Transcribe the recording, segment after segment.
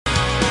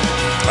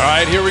All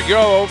right, here we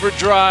go.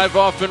 OverDrive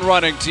off and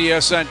running.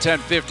 TSN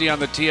 1050 on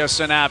the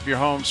TSN app. Your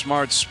home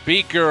smart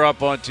speaker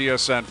up on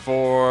TSN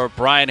 4.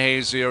 Bryan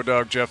Hayes, the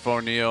O-Dog, Jeff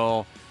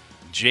O'Neill,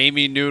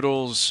 Jamie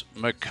Noodles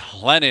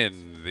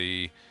McLennan,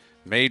 the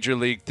Major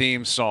League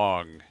theme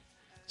song.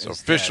 It's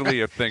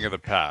officially a thing of the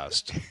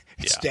past.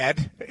 It's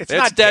dead. It's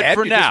not dead dead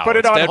for you now. Just put it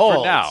it's on dead hold.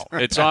 for now.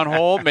 It's on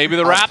hold. Maybe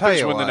the I'll tell Raptors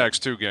you win the what. next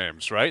 2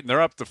 games, right? And they're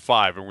up to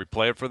 5, and we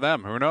play it for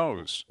them. Who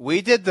knows?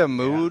 We did the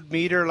mood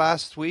meter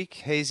last week,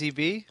 Hazy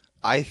B.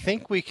 I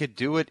think we could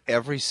do it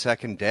every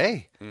second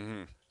day.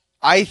 Mm-hmm.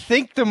 I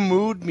think the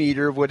mood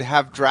meter would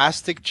have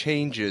drastic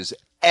changes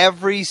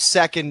every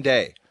second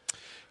day.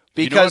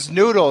 Because,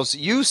 Noodles,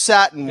 you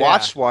sat and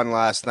watched one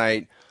last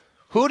night.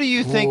 Who do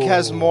you think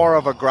has more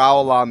of a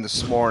growl on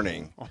this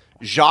morning?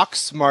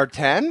 Jacques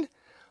Martin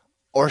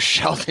or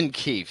Sheldon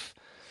Keefe?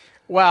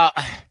 Well,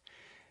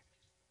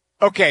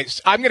 okay,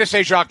 so I'm going to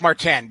say Jacques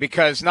Martin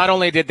because not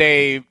only did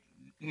they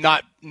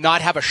not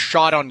have a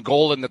shot on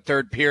goal in the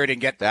third period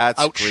and get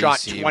outshot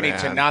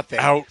 20-0.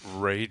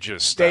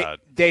 Outrageous.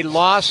 They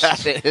lost.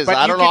 That is. But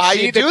I don't know how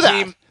you do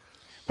that.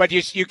 But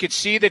you could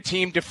see the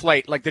team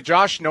deflate. Like the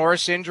Josh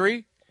Norris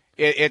injury,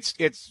 it's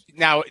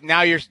now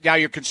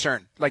you're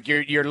concerned. Like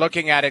you're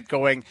looking at it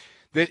going,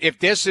 if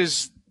this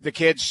is the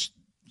kid's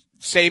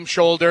same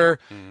shoulder,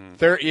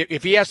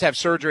 if he has to have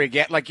surgery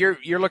again, like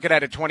you're looking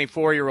at a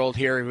 24-year-old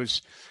here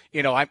who's,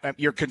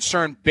 you're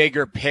concerned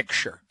bigger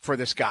picture for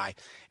this guy.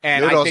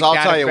 And Noodles, I'll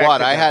tell you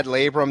what, I had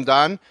labrum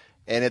done,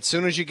 and as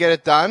soon as you get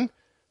it done,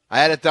 I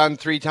had it done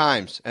 3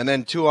 times, and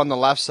then 2 on the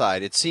left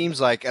side. It seems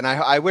like, and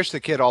I wish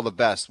the kid all the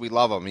best. We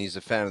love him. He's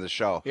a fan of the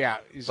show. Yeah,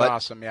 he's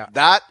awesome,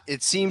 yeah.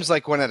 It seems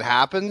like when it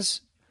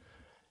happens,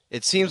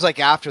 it seems like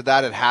after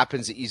that it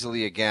happens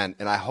easily again,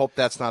 and I hope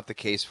that's not the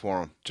case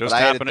for him. Just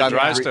happened to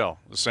Drysdale.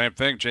 The same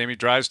thing. Jamie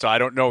Drysdale. I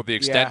don't know the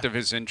extent of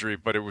his injury,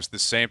 but it was the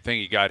same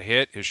thing. He got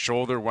hit. His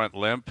shoulder went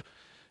limp,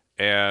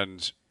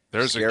 and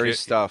there's scary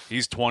stuff.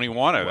 He's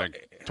 21, I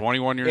think.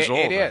 21 years old.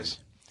 It is.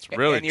 It's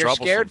really and you're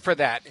troublesome. scared for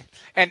that.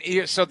 And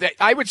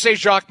I would say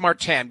Jacques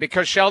Martin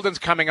because Sheldon's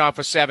coming off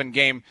a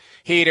 7-game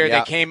heater.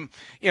 Yeah.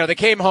 They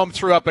came home,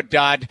 threw up a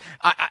dud.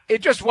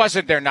 It just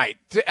wasn't their night.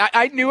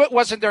 I knew it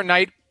wasn't their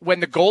night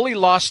when the goalie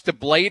lost the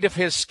blade of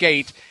his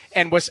skate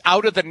and was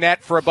out of the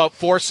net for about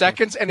 4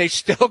 seconds, and they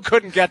still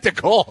couldn't get the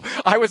goal.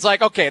 I was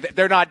like, okay,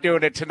 they're not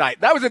doing it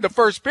tonight. That was in the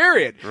first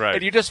period. Right.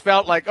 And you just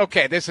felt like,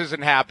 okay, this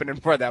isn't happening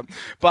for them.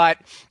 But,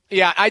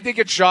 yeah, I think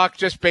it's shock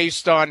just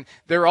based on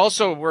there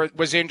also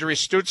was injury.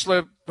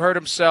 Stutzla hurt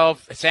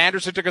himself.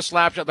 Sanderson took a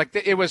slap shot. Like,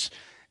 it was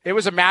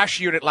a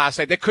mash unit last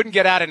night. They couldn't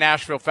get out of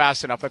Nashville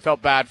fast enough. I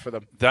felt bad for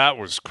them. That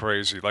was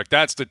crazy. Like,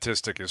 that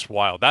statistic is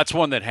wild. That's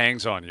one that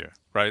hangs on you,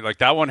 right? Like,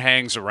 that one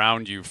hangs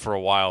around you for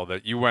a while,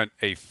 that you went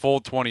a full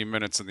 20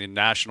 minutes in the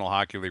National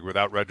Hockey League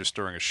without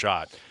registering a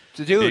shot.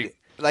 Dude,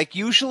 like,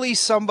 usually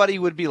somebody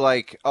would be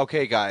like,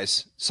 okay,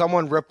 guys,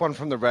 someone rip one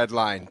from the red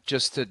line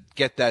just to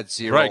get that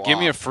 0 Right, give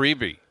me a off.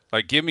 freebie.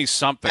 Like, give me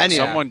something. And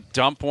Someone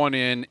dump one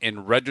in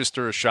and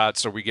register a shot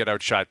so we get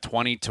outshot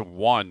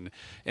 20-1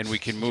 and we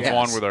can move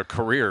on with our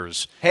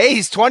careers. Hey,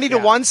 he's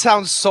 20-1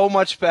 sounds so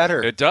much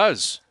better. It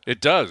does.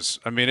 It does.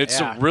 I mean, it's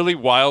a really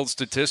wild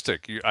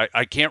statistic.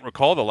 I can't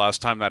recall the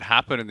last time that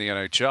happened in the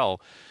NHL.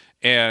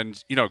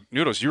 And,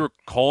 Noodles, you were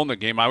calling the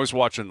game. I was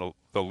watching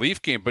the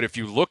Leaf game. But if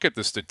you look at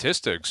the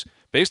statistics,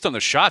 based on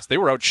the shots, they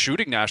were out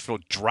shooting Nashville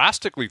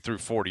drastically through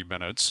 40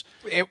 minutes.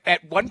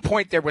 At one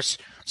point there was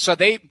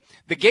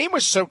the game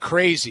was so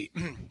crazy.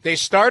 They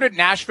started,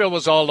 Nashville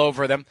was all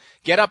over them.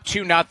 Get up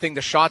 2-0.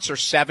 The shots are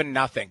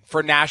 7-0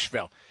 for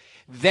Nashville.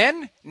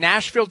 Then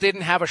Nashville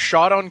didn't have a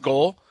shot on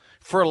goal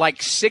for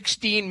like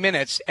 16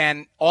 minutes,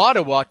 and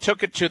Ottawa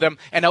took it to them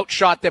and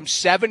outshot them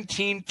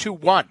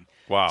 17-1.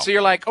 Wow. So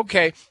you're like,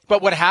 okay.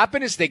 But what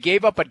happened is they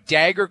gave up a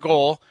dagger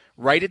goal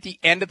right at the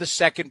end of the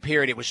second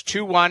period. It was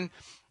 2-1.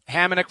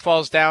 Hamonic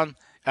falls down.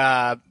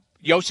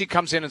 Yossi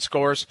comes in and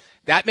scores.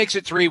 That makes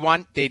it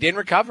 3-1. They didn't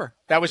recover.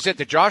 That was it.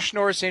 The Josh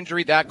Norris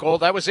injury, that goal,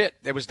 that was it.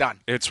 It was done.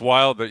 It's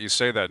wild that you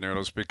say that,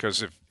 Noodles,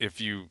 because if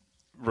you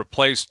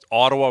replaced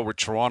Ottawa with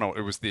Toronto,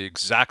 it was the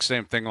exact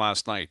same thing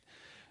last night.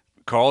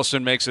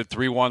 Carlson makes it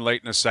 3-1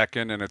 late in the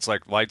second, and it's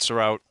like lights are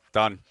out,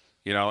 done.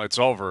 It's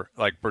over.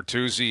 Like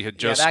Bertuzzi had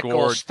just that scored.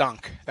 Goal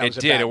stunk. It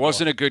did. It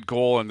wasn't a good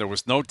goal, and there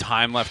was no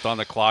time left on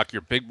the clock.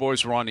 Your big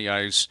boys were on the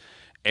ice.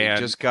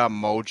 And you just got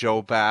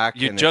mojo back.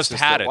 You just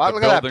had it.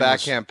 Look at that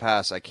backhand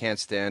pass. I can't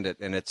stand it,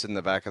 and it's in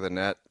the back of the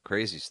net.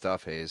 Crazy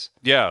stuff, Hayes.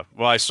 Yeah,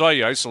 well, I saw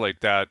you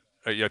isolate that.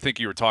 I think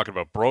you were talking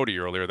about Brody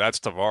earlier. That's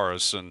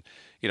Tavares, and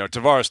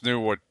Tavares knew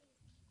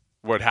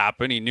what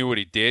happened. He knew what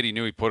he did. He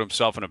knew he put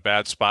himself in a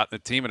bad spot, and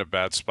the team in a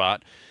bad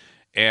spot,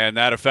 and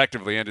that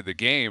effectively ended the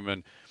game.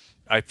 And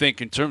I think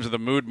in terms of the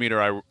mood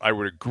meter, I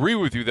would agree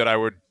with you that I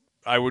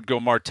would go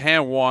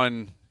Martin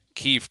 1,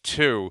 Keefe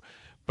 2.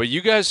 But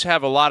you guys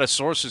have a lot of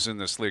sources in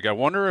this league. I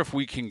wonder if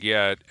we can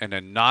get an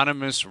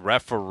anonymous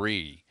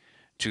referee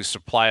to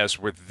supply us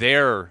with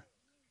their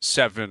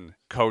 7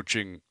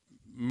 coaching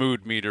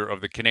mood meter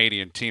of the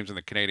Canadian teams and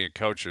the Canadian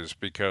coaches,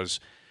 because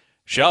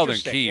Sheldon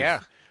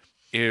Keefe,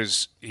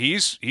 is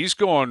he's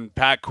going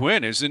Pat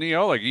Quinn, isn't he?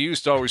 Oh, like he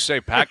used to always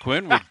say, Pat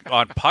Quinn would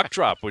on puck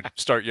drop would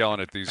start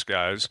yelling at these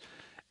guys,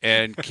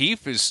 and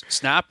Keefe is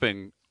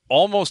snapping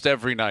almost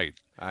every night.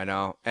 I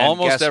know, and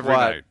almost guess every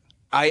what?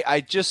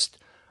 night.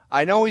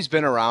 I know he's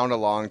been around a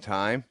long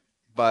time,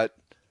 but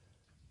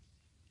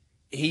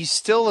he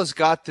still has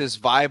got this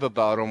vibe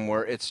about him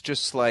where it's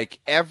just like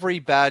every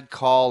bad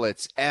call,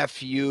 it's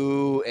F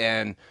you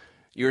and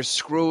you're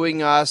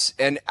screwing us.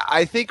 And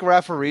I think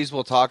referees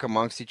will talk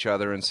amongst each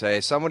other and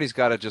say, somebody's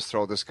got to just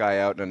throw this guy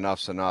out and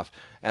enough's enough.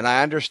 And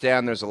I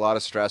understand there's a lot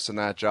of stress in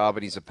that job,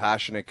 and he's a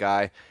passionate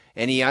guy.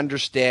 And he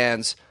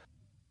understands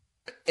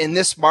in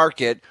this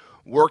market,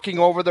 working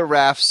over the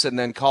refs and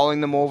then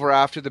calling them over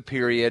after the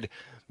period,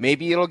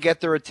 maybe it'll get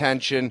their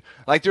attention.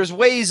 Like, there's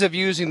ways of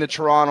using the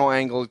Toronto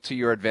angle to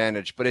your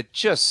advantage, but it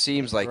just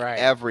seems like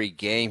every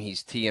game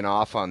he's teeing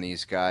off on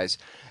these guys.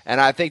 And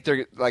I think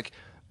they're like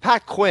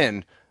Pat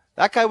Quinn,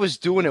 that guy was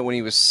doing it when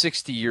he was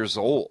 60 years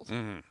old.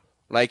 Mm-hmm.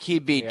 Like,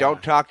 he'd be,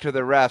 don't talk to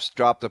the refs,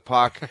 drop the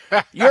puck.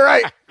 You're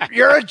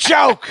a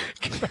joke.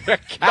 A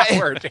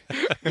coward.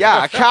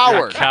 Yeah, a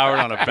coward. A coward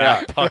on a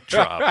bad puck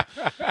drop.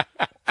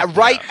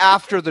 Right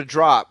after the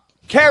drop.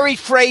 Kerry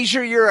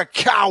Fraser, you're a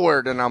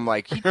coward. And I'm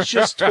like, he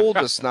just told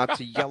us not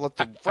to yell at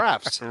the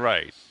refs.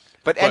 Right.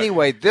 But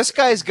anyway, this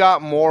guy's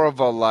got more of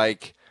a,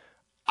 like,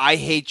 I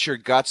hate your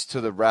guts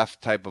to the ref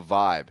type of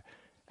vibe.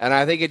 And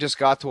I think it just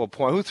got to a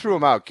point. Who threw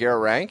him out?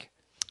 Garrett Rank?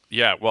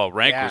 Yeah, well,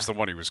 Rank was the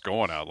one he was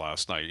going out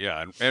last night.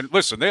 Yeah, and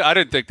listen, I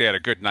didn't think they had a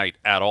good night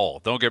at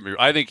all. Don't get me wrong.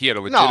 I think he had a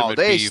legitimate No,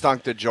 they beef.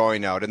 stunk the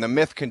joint out. And the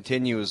myth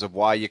continues of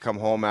why you come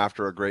home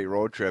after a great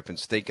road trip and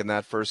stink in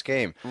that first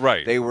game.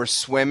 Right. They were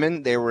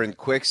swimming. They were in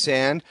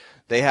quicksand.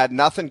 They had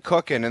nothing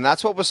cooking. And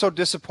that's what was so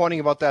disappointing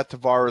about that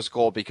Tavares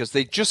goal, because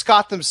they just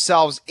got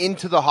themselves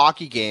into the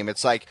hockey game.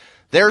 It's like,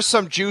 there's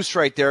some juice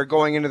right there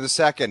going into the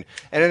second.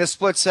 And in a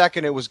split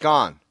second, it was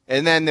gone.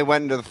 And then they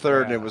went into the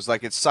third, and it was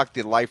like it sucked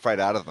the life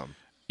right out of them.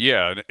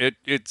 Yeah,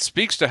 it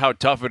speaks to how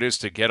tough it is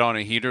to get on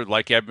a heater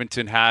like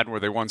Edmonton had, where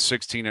they won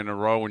 16 in a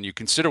row. When you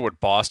consider what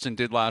Boston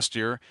did last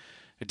year,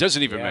 it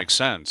doesn't even make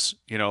sense.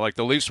 You know, like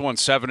the Leafs won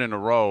 7 in a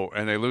row,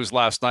 and they lose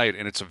last night,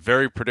 and it's a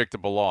very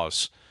predictable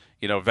loss.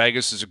 You know,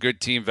 Vegas is a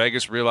good team.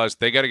 Vegas realized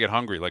they got to get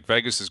hungry. Like,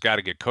 Vegas has got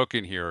to get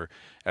cooking here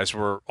as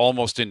we're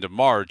almost into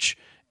March,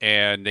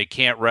 and they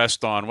can't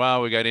rest on,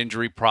 well, we got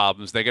injury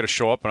problems. They got to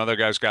show up, and other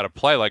guys got to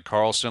play, like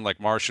Carlson, like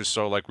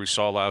Marchessault, like we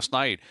saw last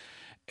night.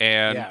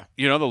 And,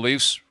 you know, the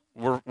Leafs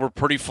were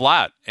pretty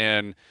flat.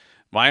 And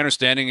my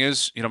understanding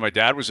is, you know, my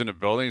dad was in the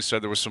building. He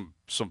said there was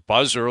some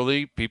buzz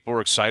early. People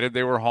were excited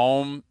they were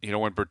home, you know,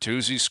 when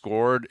Bertuzzi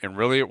scored. And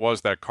really it was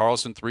that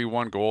Carlson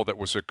 3-1 goal that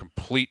was a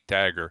complete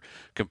dagger,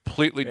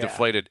 completely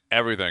deflated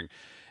everything.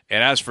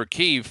 And as for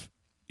Keefe,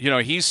 you know,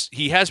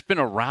 he has been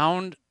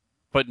around,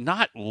 but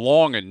not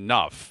long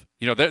enough.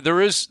 You know,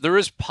 there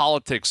is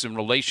politics and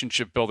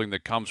relationship building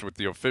that comes with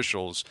the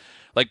officials.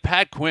 Like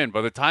Pat Quinn,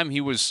 by the time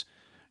he was,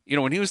 you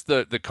know, when he was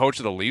the coach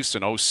of the Leafs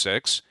in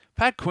 2006,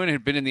 Pat Quinn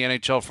had been in the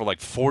NHL for like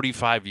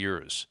 45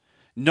 years.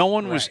 No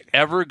one was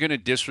ever going to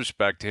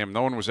disrespect him.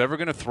 No one was ever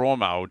going to throw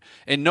him out.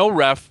 And no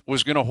ref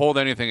was going to hold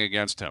anything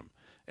against him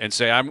and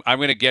say, I'm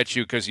going to get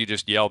you because you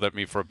just yelled at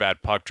me for a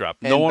bad puck drop.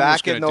 No one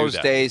was going to do that. Back in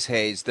those days,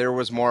 Hayes, there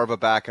was more of a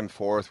back and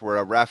forth where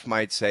a ref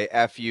might say,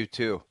 F you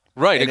too.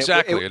 Right, and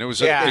exactly. And it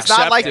was it's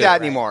not like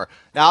that anymore.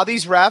 Now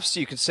these refs,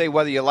 you can say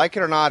whether you like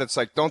it or not, it's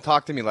like, don't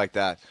talk to me like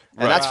that.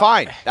 And that's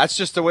fine. That's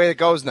just the way it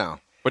goes now.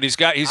 But he's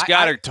got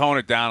to tone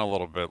it down a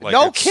little bit. Like,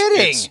 no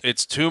kidding.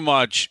 It's too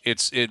much.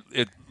 It's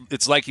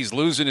like he's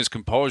losing his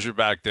composure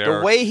back there.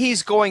 The way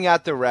he's going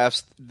at the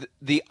refs,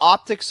 the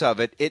optics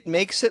of it, it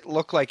makes it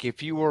look like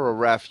if you were a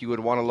ref, you would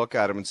want to look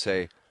at him and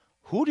say,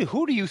 who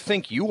do you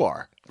think you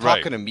are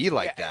talking to me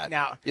like that?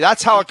 Now,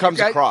 that's how it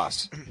comes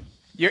across.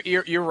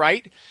 You're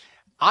right.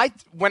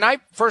 When I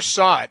first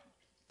saw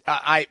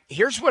it,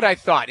 here's what I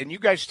thought, and you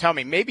guys tell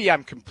me, maybe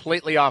I'm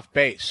completely off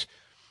base.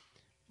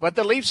 But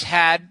the Leafs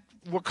had,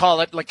 we'll call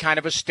it like kind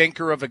of a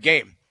stinker of a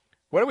game.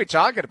 What are we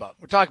talking about?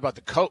 We're talking about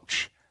the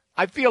coach.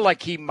 I feel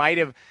like he might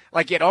have,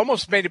 like it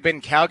almost may have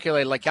been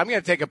calculated, like I'm going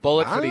to take a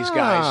bullet for these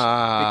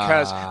guys.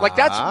 Because, like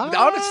that's,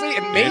 honestly,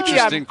 and maybe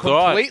I'm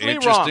completely wrong.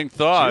 Interesting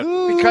thought.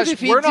 Dude,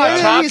 because we're not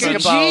talking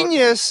about,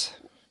 genius.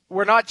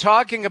 We're not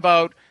talking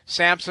about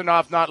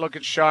Samsonov not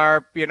looking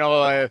sharp, you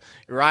know,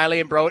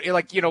 Rielly and Brody.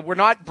 Like, you know, we're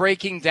not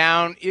breaking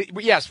down.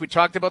 Yes, we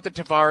talked about the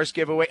Tavares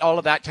giveaway, all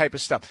of that type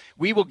of stuff.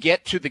 We will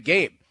get to the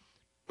game.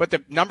 But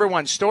the number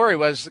one story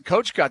was the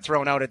coach got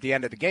thrown out at the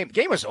end of the game. The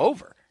game was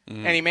over.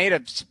 And he made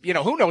a, you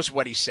know, who knows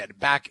what he said,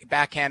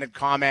 backhanded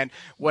comment,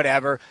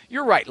 whatever.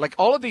 You're right. Like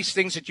all of these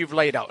things that you've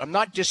laid out, I'm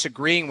not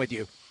disagreeing with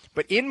you.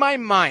 But in my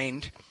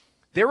mind,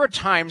 there are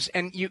times,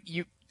 and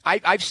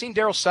I've seen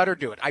Daryl Sutter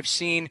do it. I've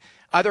seen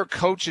other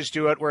coaches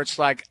do it where it's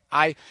like,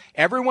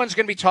 everyone's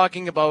going to be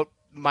talking about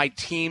my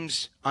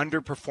team's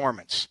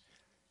underperformance.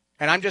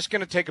 And I'm just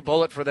going to take a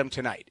bullet for them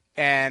tonight.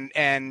 And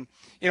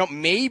you know,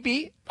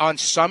 maybe on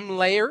some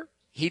layer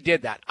he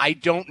did that. I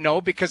don't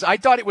know, because I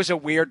thought it was a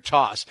weird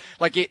toss.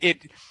 Like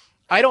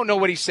I don't know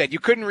what he said. You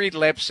couldn't read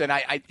lips, and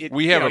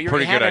we have a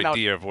pretty good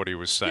idea of what he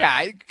was saying.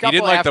 Yeah, he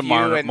didn't like the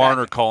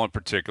Marner call in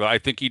particular. I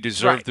think he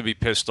deserved Right. to be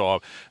pissed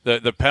off.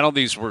 The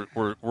penalties were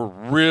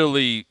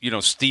really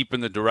steep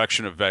in the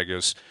direction of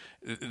Vegas.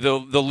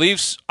 The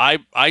Leafs,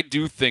 I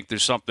do think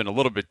there's something a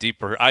little bit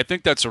deeper. I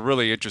think that's a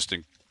really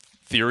interesting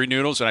theory,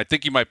 Noodles, and I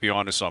think you might be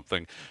onto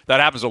something. That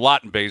happens a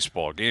lot in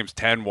baseball. Games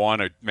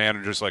 10-1, a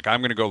manager's like,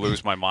 I'm going to go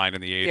lose my mind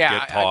in the eighth,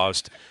 get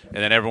tossed, and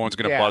then everyone's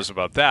going to buzz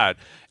about that.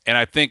 And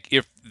I think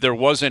if there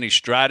was any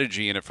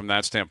strategy in it from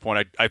that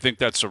standpoint, I think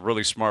that's a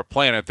really smart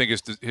play, and I think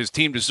his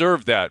team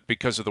deserved that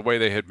because of the way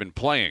they had been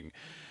playing.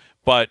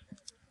 But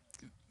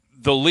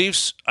the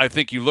Leafs, I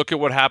think you look at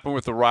what happened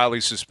with the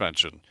Rielly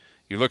suspension.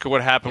 You look at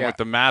what happened with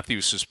the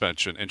Matthews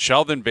suspension, and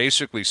Sheldon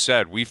basically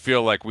said, we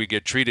feel like we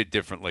get treated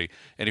differently.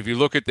 And if you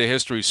look at the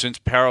history since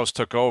Parros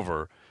took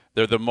over,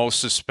 they're the most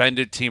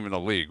suspended team in the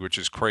league, which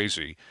is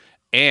crazy.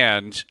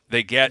 And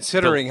they get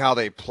considering how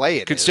they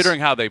play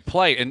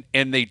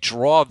and they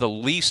draw the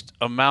least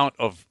amount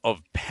of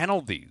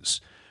penalties.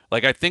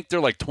 Like I think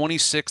they're like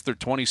 26th or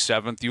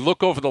 27th. You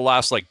look over the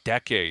last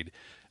decade,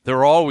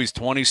 they're always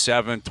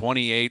 27,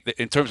 28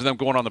 in terms of them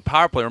going on the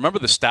power play. Remember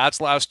the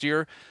stats last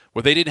year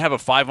where they didn't have a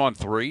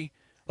 5-on-3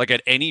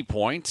 at any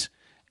point?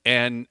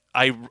 And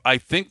I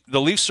think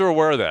the Leafs are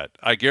aware of that.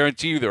 I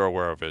guarantee you they're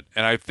aware of it.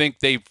 And I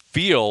think they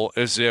feel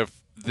as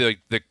if the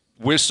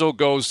whistle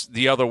goes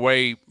the other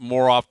way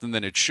more often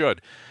than it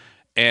should.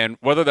 And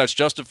whether that's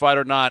justified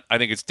or not, I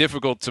think it's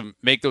difficult to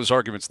make those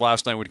arguments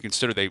last night when you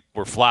consider they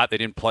were flat, they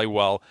didn't play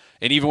well.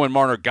 And even when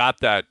Marner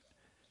got that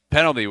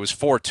penalty, it was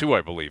 4-2,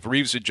 I believe.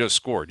 Reeves had just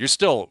scored. You're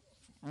still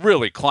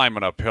really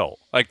climbing uphill.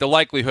 The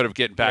likelihood of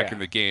getting back in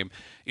the game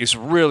is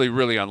really,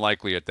 really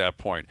unlikely at that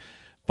point.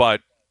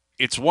 But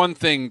it's one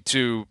thing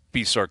to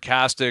be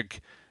sarcastic,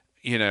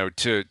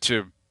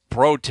 to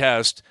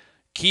protest.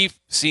 Keefe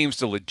seems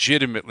to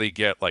legitimately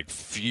get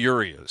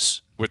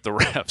furious with the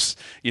refs.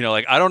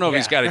 I don't know if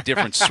he's got a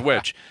different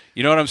switch.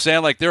 You know what I'm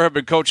saying? There have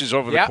been coaches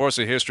over the course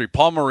of history.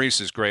 Paul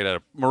Maurice is great at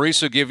it.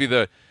 Maurice will give you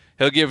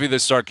the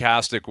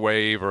sarcastic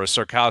wave or a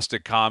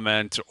sarcastic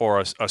comment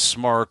or a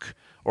smirk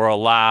or a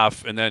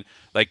laugh, and then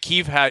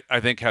Keefe I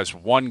think has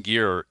one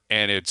gear,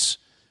 and it's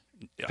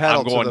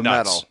pedal I'm going to the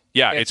nuts. metal.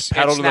 Yeah, it's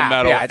pedal to the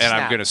metal, and snap.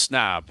 I'm going to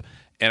snap.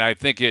 And I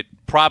think it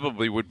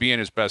probably would be in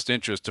his best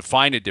interest to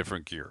find a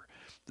different gear.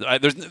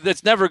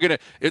 That's never going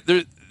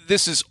to.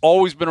 This has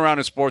always been around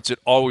in sports. It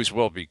always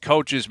will be.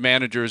 Coaches,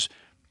 managers,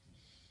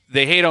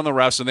 they hate on the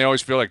refs, and they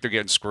always feel like they're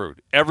getting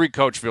screwed. Every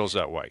coach feels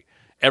that way.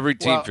 Every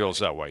team feels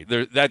that way.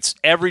 That's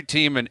every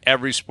team in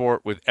every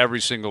sport with every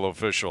single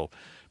official.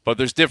 But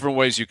there's different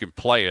ways you can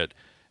play it.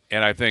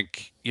 And I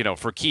think,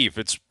 for Keefe,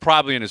 it's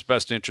probably in his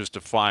best interest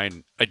to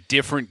find a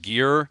different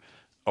gear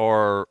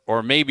or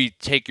maybe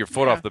take your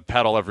foot off the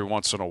pedal every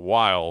once in a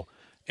while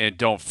and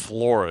don't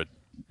floor it,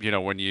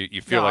 when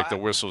you feel like the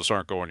whistles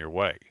aren't going your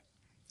way.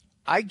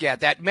 I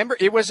get that. Remember,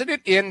 wasn't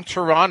it in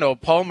Toronto?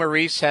 Paul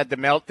Maurice had the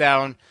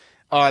meltdown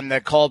on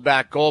the called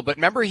back goal, but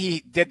remember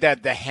he did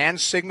the hand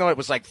signal. It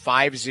was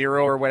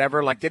 5-0 or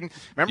whatever.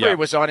 It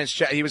was on his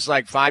chest. He was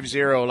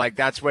 5-0.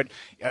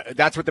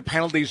 That's what the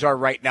penalties are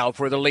right now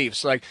for the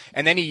Leafs.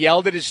 And then he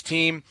yelled at his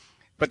team,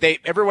 but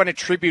everyone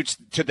attributes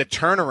to the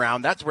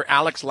turnaround. That's where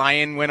Alex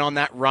Lyon went on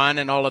that run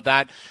and all of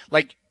that.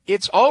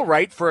 It's all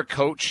right for a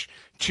coach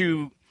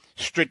to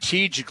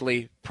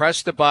strategically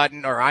press the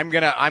button, or I'm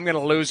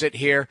gonna lose it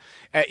here.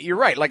 You're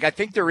right. I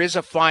think there is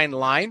a fine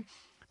line,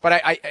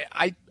 but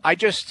I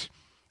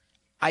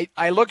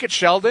look at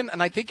Sheldon,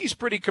 and I think he's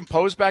pretty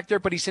composed back there,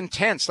 but he's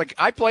intense.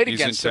 I played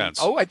against him.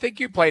 Oh, I think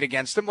you played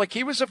against him.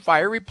 He was a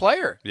fiery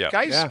player. Yeah.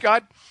 Guy's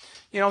got,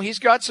 he's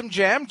got some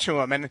jam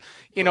to him. And,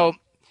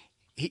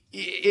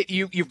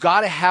 you've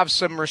got to have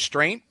some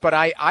restraint, but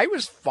I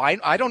was fine.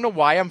 I don't know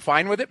why I'm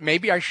fine with it.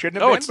 Maybe I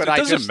shouldn't have been, but it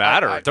doesn't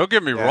matter. Don't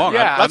get me wrong.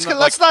 Yeah.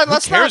 Let's not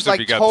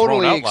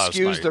totally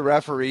excuse night? the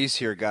referees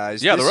here,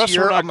 guys. Yeah, the refs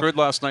were not good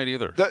last night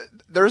either.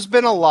 There's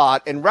been a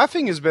lot, and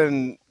reffing has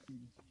been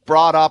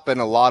brought up in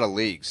a lot of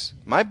leagues.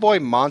 My boy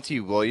Monty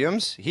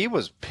Williams, he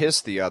was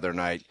pissed the other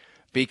night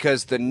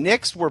because the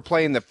Knicks were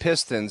playing the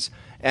Pistons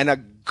and a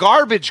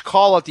garbage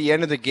call at the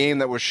end of the game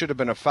that should have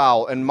been a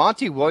foul, and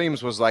Monty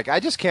Williams was like, I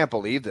just can't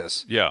believe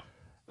this. Yeah.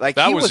 That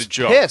he was a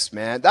joke. Pissed,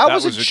 man. That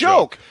was a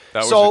joke.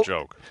 That was a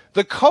joke.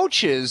 The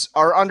coaches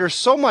are under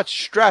so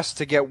much stress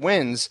to get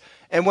wins,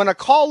 and when a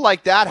call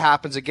like that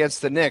happens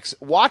against the Knicks,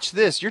 watch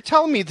this. You're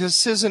telling me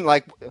this isn't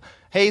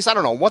Hayes, I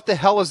don't know. What the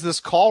hell is this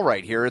call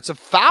right here? It's a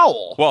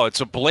foul. Well, it's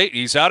a blatant.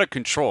 He's out of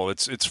control.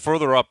 It's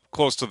further up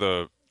close to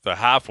the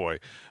halfway,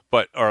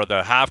 or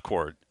the half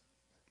court.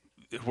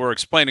 We're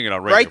explaining it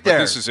on radio. Right there.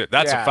 But this is it.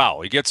 That's a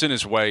foul. He gets in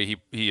his way.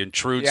 He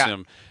intrudes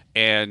him,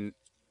 and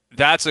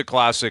that's a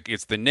classic.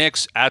 It's the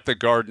Knicks at the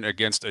Garden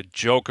against a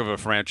joke of a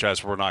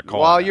franchise we're not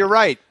calling. Well, you're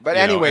right. But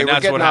anyway, we're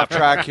getting off happened.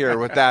 track here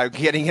with that,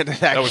 getting into that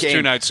That was game.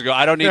 2 nights ago.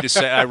 I don't need to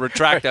say. I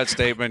retract that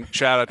statement.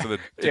 Shout out to the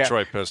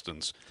Detroit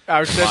Pistons. I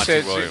was just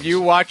saying,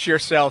 you watch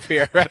yourself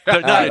here.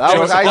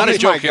 Not a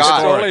joke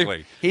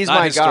historically. He's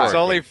my guy. It's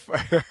only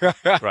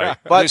right.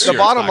 But the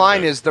bottom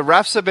line is the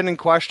refs have been in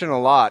question a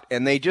lot,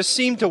 and they just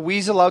seem to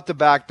weasel out the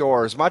back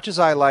door. As much as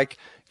I like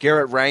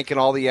Garrett Rank and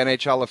all the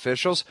NHL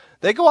officials,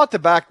 they go out the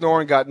back door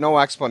and got no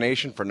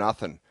explanation for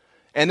nothing.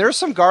 And there's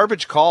some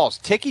garbage calls,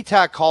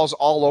 ticky-tack calls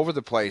all over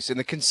the place, and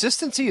the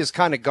consistency is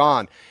kind of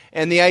gone.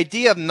 And the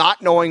idea of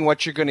not knowing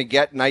what you're going to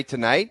get night to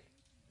night,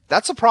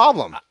 that's a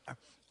problem.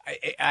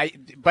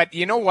 But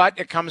you know what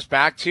it comes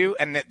back to,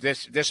 and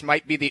this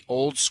might be the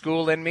old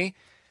school in me,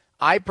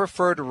 I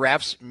preferred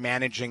refs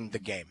managing the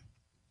game.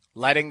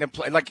 Letting them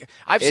play. Like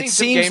I've seen. It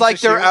seems like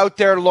they're out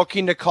there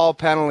looking to call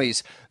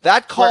penalties.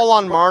 That call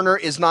on Marner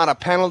is not a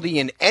penalty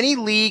in any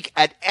league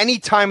at any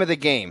time of the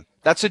game.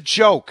 That's a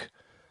joke.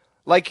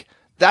 Like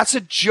that's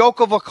a joke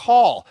of a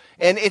call,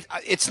 and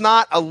it's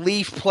not a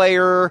Leaf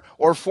player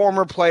or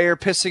former player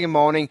pissing and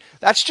moaning.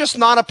 That's just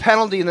not a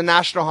penalty in the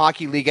National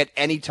Hockey League at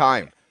any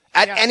time.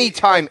 At any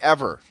time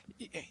ever.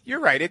 You're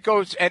right. It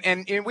goes,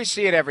 and we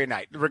see it every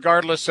night,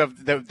 regardless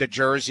of the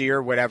jersey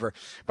or whatever.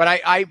 But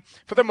I,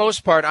 for the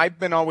most part, I've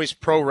been always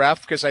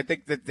pro-ref because I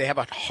think that they have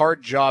a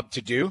hard job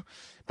to do.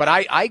 But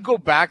I go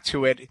back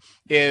to it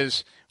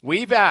is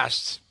we've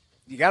asked,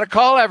 you got to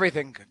call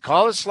everything.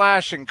 Call it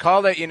slashing.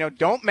 Call it,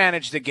 don't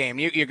manage the game.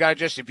 You got to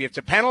just, if it's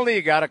a penalty,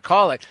 you got to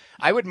call it.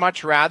 I would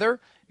much rather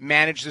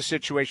manage the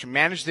situation,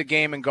 manage the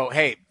game and go,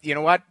 hey, you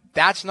know what?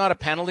 That's not a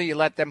penalty. You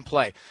let them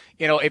play.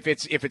 If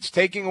it's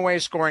taking away a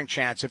scoring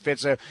chance, if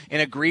it's an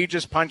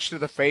egregious punch to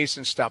the face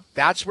and stuff,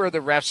 that's where the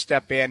refs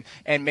step in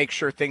and make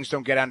sure things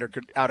don't get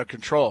out of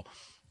control.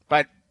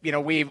 But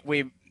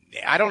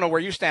I don't know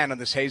where you stand on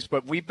this, Hayes,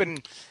 but we've been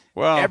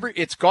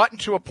it's gotten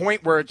to a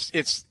point where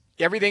it's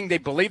everything they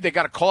believe they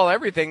got to call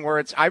everything.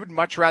 Where I would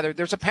much rather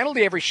there's a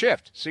penalty every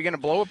shift. So you're going to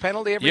blow a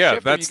penalty every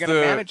shift, or you're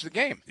going to manage the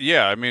game.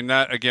 Yeah, I mean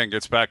that again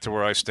gets back to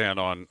where I stand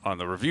on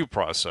the review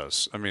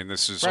process. I mean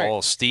this is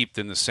all steeped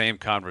in the same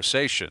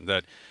conversation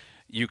that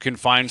you can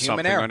find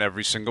something on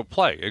every single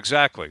play.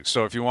 Exactly.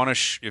 So if you want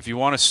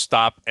to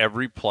stop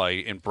every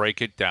play and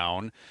break it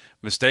down,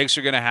 mistakes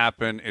are going to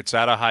happen. It's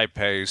at a high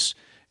pace.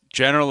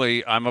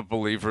 Generally, I'm a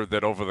believer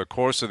that over the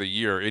course of the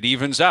year it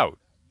evens out.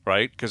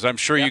 Right? Because I'm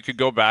sure you could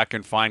go back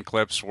and find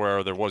clips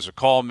where there was a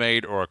call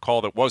made or a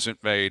call that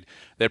wasn't made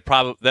that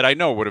I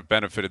know would have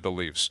benefited the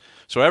Leafs.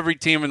 So every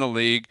team in the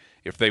league,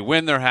 if they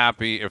win, they're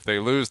happy. If they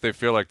lose, they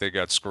feel like they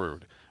got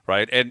screwed.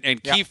 Right?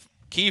 And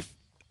Keefe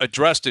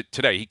addressed it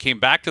today. He came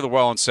back to the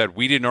well and said,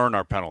 we didn't earn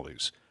our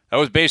penalties. That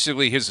was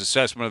basically his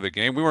assessment of the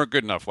game. We weren't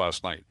good enough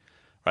last night.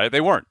 Right?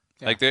 They weren't.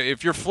 Yeah.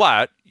 If you're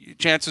flat,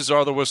 chances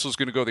are the whistle's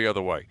going to go the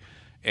other way.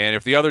 And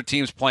if the other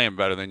team's playing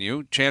better than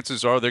you,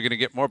 chances are they're going to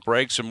get more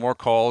breaks and more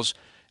calls.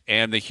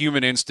 And the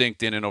human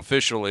instinct in an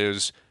official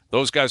is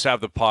those guys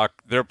have the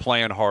puck. They're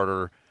playing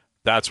harder.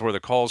 That's where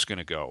the call's going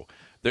to go.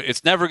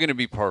 It's never going to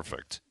be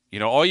perfect.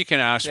 All you can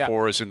ask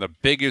for is in the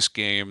biggest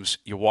games,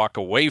 you walk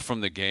away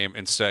from the game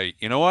and say,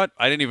 you know what?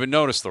 I didn't even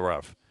notice the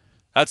ref.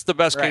 That's the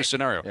best case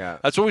scenario. Yeah.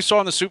 That's what we saw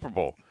in the Super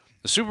Bowl.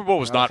 The Super Bowl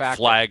was not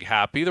flag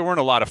happy. There weren't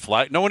a lot of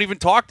flag. No one even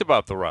talked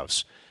about the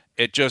refs.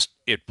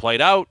 It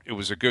played out. It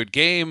was a good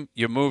game.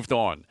 You moved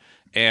on.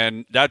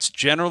 And that's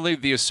generally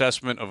the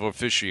assessment of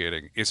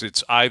officiating.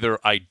 It's either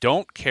I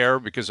don't care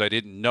because I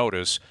didn't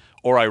notice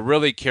or I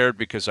really cared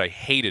because I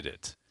hated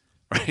it.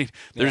 Right?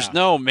 There's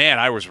no, man,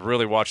 I was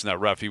really watching that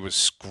ref. He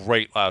was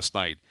great last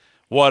night.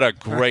 What a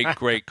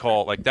great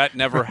call. Like that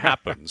never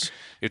happens.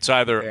 It's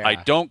either I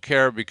don't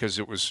care because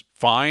it was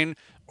fine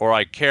or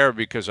I care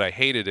because I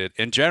hated it.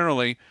 And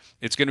generally,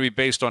 it's going to be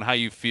based on how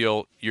you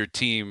feel your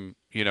team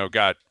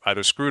got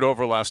either screwed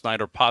over last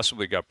night or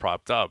possibly got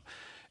propped up.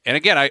 And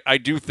again, I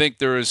do think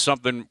there is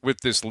something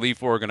with this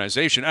Leaf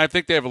organization. I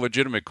think they have a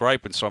legitimate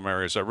gripe in some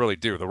areas. I really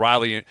do. The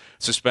Rielly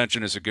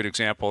suspension is a good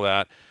example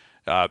of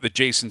that. The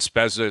Jason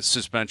Spezza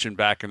suspension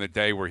back in the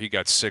day where he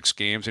got 6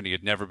 games and he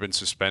had never been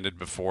suspended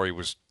before. He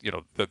was,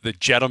 the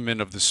gentleman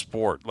of the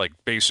sport, like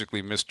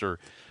basically Mr.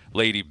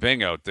 Lady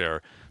Bing out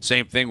there.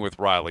 Same thing with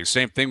Rielly.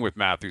 Same thing with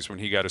Matthews when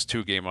he got his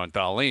 2-game on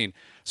Dahlin.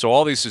 So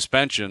all these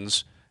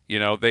suspensions,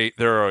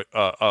 they're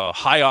a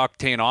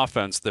high-octane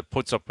offense that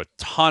puts up a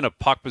ton of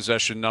puck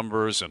possession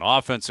numbers and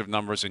offensive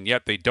numbers, and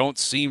yet they don't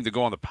seem to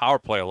go on the power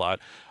play a lot.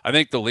 I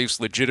think the Leafs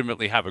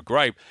legitimately have a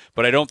gripe,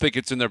 but I don't think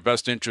it's in their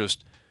best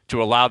interest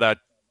to allow that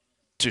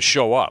to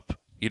show up,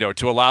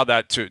 to allow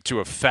that to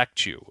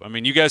affect you. I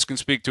mean, you guys can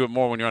speak to it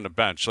more when you're on the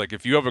bench. Like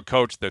if you have a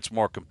coach that's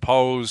more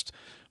composed,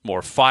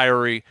 more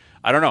fiery,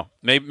 I don't know.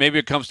 Maybe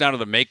it comes down to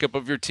the makeup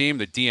of your team,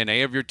 the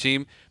DNA of your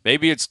team.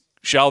 Maybe it's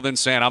Sheldon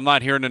saying, I'm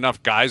not hearing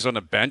enough guys on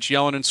the bench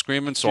yelling and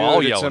screaming, so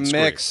I'll yell and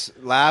scream. It's a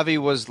mix.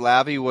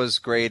 Lavi was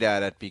great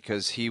at it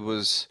because he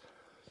was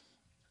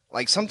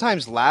like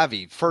sometimes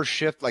Lavi, first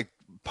shift, like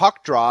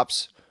puck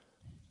drops.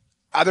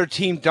 other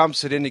team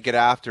dumps it in to get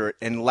after it,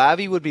 and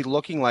Lavi would be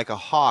looking like a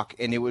hawk,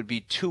 and it would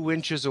be 2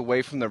 inches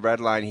away from the red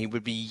line. He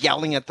would be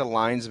yelling at the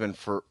linesman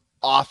for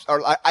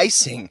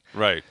icing.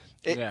 Right.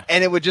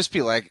 And it would just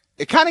be like,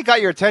 it kind of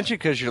got your attention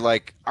because you're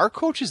like, our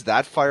coach is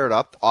that fired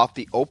up off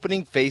the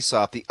opening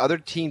face-off. The other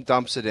team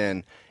dumps it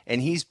in,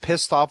 and he's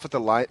pissed off with the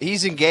line.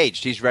 He's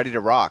engaged. He's ready to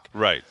rock.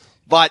 Right.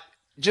 But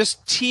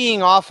just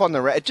teeing off on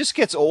the it just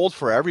gets old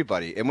for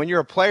everybody. And when you're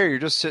a player, you're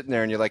just sitting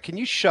there and you're like, can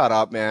you shut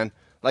up, man?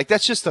 Like,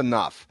 that's just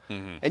enough.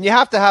 Mm-hmm. And you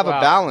have to have a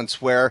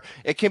balance where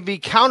it can be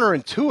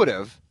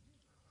counterintuitive.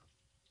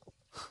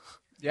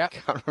 Yeah.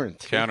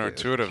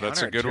 Counterintuitive.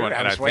 That's a good one.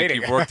 And I think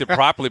you've worked it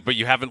properly, but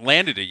you haven't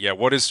landed it yet.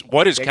 What is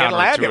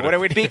counterintuitive? What are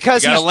we doing?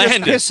 Because he's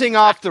just pissing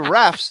off the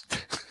refs.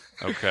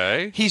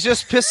 Okay. He's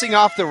just pissing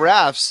off the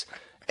refs.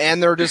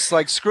 And they're just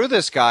like, screw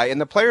this guy. And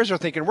the players are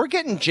thinking, we're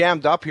getting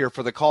jammed up here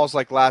for the calls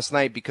like last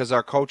night because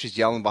our coach is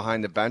yelling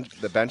behind the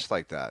bench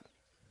like that.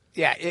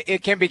 Yeah,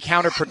 it can be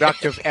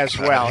counterproductive as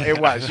well. It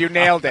was. You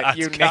nailed it.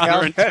 You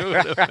nailed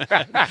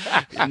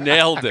it. You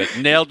nailed it.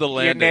 Nailed the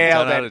landing. You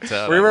nailed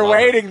it. We were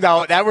waiting,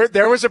 though.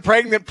 There was a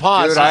pregnant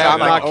pause. Dude, I'm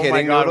not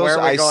kidding, Noodles.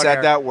 I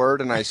said that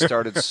word, and I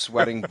started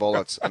sweating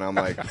bullets. And I'm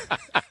like,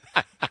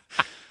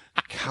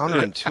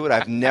 counterintuitive.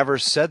 I've never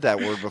said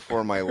that word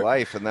before in my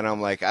life. And then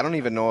I'm like, I don't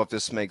even know if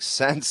this makes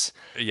sense.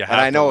 And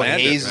I know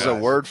Hayes is a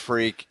word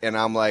freak. And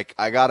I'm like,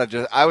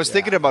 I was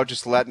thinking about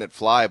just letting it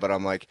fly, but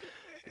I'm like,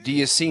 do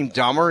you seem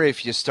dumber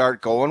if you start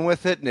going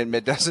with it and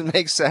it doesn't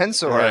make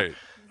sense? Or right.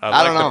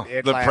 I don't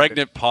know. The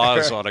pregnant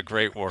pause on a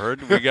great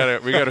word. We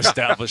got to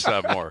establish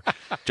that more.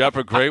 Drop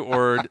a great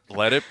word,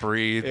 let it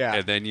breathe,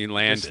 and then you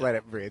land Just let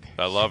it breathe.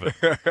 I love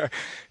it.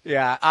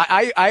 Yeah,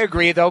 I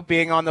agree, though,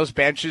 being on those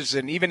benches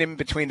and even in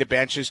between the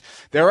benches,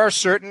 there are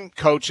certain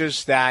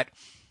coaches that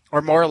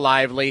are more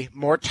lively,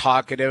 more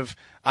talkative.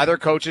 Other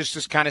coaches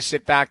just kind of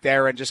sit back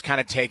there and just kind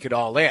of take it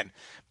all in.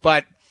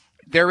 But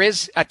there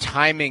is a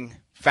timing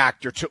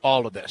factor to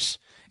all of this.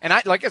 And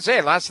like I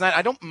say, last night,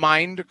 I don't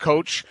mind a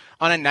coach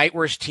on a night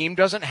where his team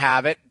doesn't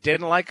have it,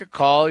 didn't like a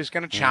call, he's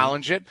going to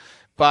challenge it.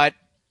 But,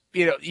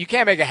 you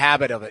can't make a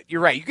habit of it.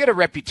 You're right. You get a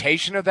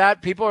reputation of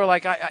that. People are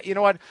like, you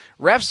know what?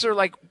 Refs are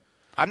like,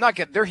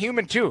 they're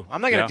human too.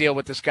 I'm not going to deal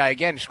with this guy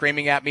again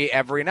screaming at me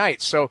every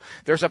night. So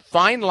there's a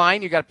fine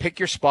line. You got to pick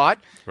your spot.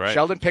 Right.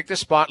 Sheldon picked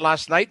his spot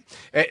last night.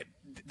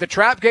 The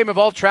trap game of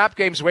all trap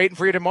games waiting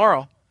for you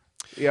tomorrow.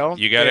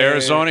 You got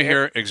Arizona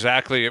here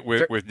exactly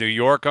with New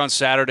York on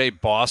Saturday,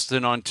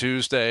 Boston on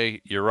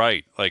Tuesday. You're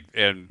right.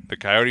 And the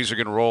Coyotes are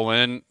going to roll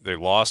in. They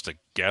lost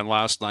again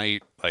last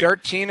night.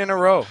 13 in a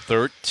row.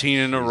 13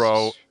 in a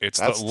row. It's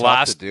That's the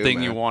last thing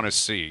man. you want to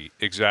see.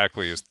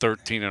 Exactly, is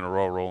 13 in a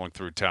row rolling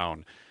through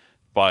town.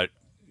 But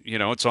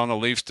it's on the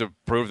Leafs to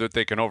prove that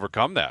they can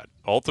overcome that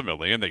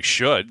ultimately, and they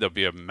should. They'll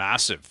be a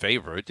massive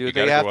favorite. Dude,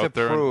 they have to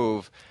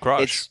prove.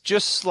 It's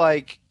just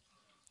like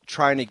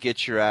trying to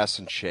get your ass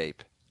in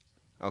shape.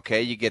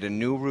 Okay, you get a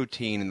new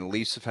routine, and the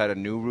Leafs have had a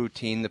new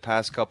routine the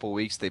past couple of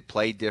weeks. They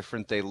play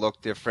different, they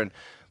look different,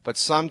 but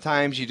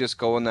sometimes you just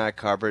go in that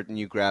cupboard and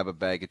you grab a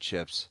bag of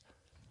chips.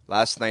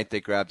 Last night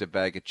they grabbed a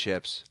bag of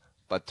chips,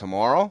 but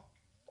tomorrow,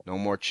 no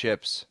more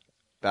chips.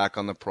 Back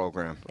on the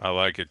program. I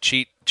like it.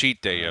 Cheat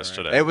day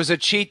yesterday. It was a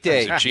cheat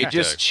day. You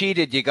just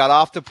cheated. You got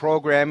off the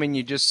program and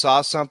you just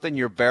saw something.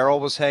 Your barrel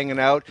was hanging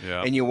out,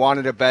 and you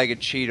wanted a bag of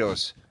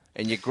Cheetos,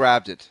 and you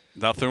grabbed it.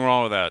 Nothing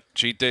wrong with that.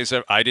 Cheat days.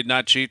 I did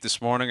not cheat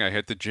this morning. I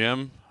hit the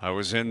gym. I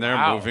was in there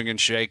moving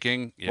and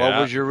shaking. Yeah.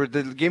 What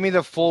was give me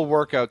the full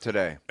workout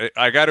today.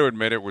 I got to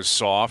admit it was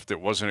soft. It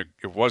wasn't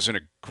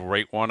a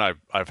great one.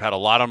 I've had a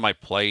lot on my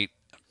plate.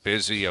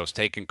 Busy. I was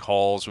taking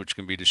calls, which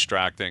can be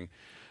distracting.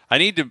 I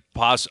need to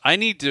pause. I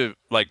need to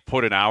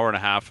put an hour and a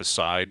half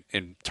aside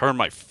and turn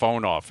my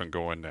phone off and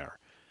go in there.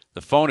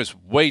 The phone is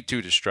way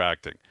too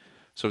distracting.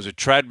 So it was a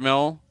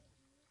treadmill,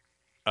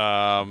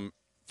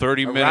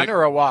 30-minute. A run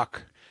or a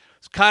walk?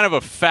 It's kind of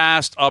a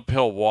fast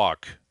uphill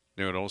walk,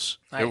 Noodles.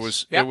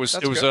 Nice. It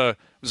was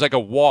like a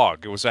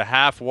wog. It was a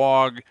half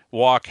walk,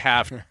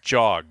 half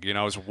jog.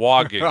 I was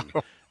wogging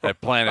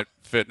at Planet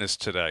Fitness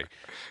today,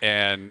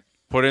 and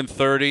put in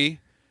 30.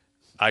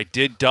 I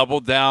did double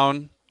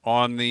down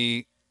on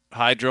the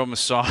hydro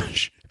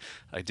massage.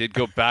 I did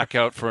go back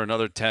out for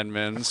another 10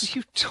 minutes. What are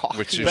you talking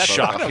which is about?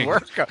 shocking.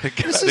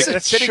 This is a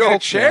sitting joke, in a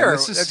chair. Man.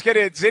 Let's get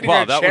it sitting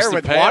in a that chair was the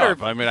with payoff.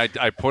 water. I mean,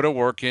 I put a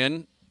work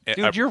in.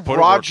 Dude, you're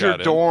Roger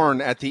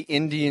Dorn at the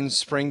Indian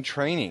spring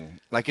training.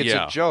 It's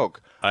a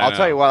joke. I'll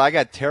tell you what, I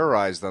got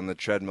terrorized on the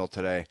treadmill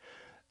today.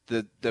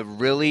 The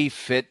really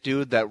fit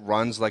dude that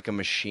runs like a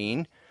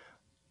machine,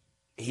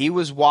 he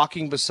was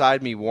walking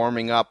beside me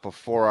warming up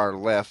before our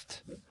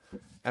lift.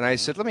 And I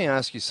said, let me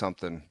ask you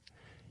something.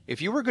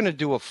 If you were going to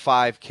do a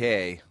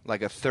 5K,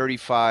 like a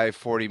 35,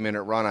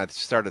 40-minute run, I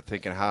started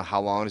thinking,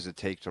 how long does it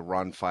take to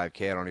run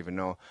 5K? I don't even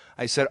know.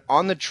 I said,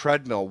 on the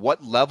treadmill,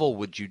 what level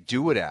would you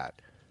do it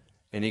at?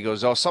 And he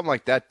goes, something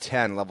like that,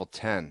 level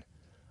 10.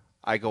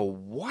 I go,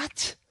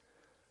 what?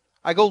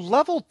 I go,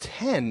 level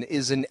 10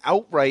 is an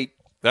outright.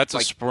 That's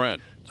a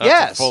sprint.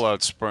 That's a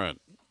full-out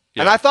sprint.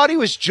 And I thought he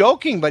was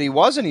joking, but he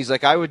wasn't. He's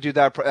like, I would do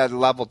that at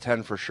level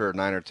 10 for sure,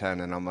 9 or 10.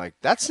 And I'm like,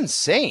 that's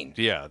insane.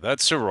 Yeah,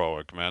 that's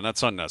heroic, man.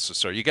 That's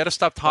unnecessary. You got to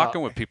stop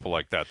talking with people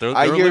like that. They're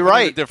you're living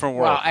right. in a different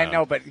world. Well, I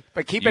know, but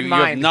keep in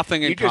mind. You have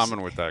nothing in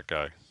common with that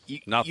guy.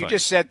 Nothing. You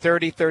just said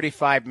 30,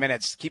 35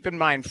 minutes. Keep in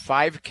mind,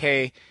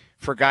 5K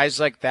for guys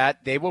like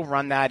that, they will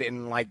run that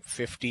in like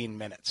 15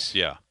 minutes.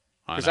 Yeah.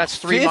 Because that's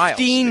 3 miles.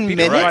 15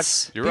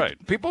 minutes? You're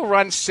right. People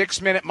run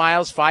 6-minute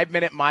miles,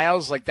 5-minute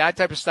miles, like that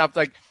type of stuff.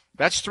 Like,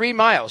 that's 3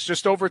 miles,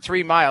 just over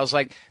 3 miles.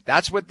 Like,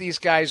 that's what these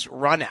guys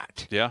run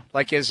at. Yeah.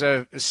 Like, is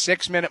a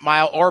 6-minute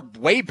mile or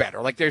way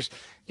better. Like, there's,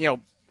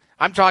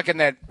 I'm talking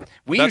that that's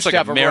used like to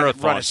have a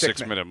marathon marathon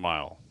 6-minute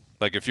mile.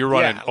 Like, if you're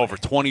running over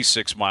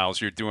 26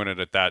 miles, you're doing it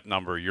at that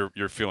number.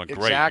 You're feeling great.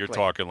 Exactly. You're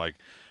talking like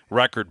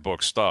record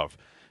book stuff.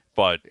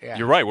 But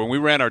you're right. When we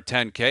ran our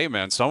 10K,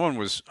 man,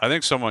 I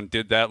think someone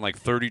did that in like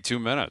 32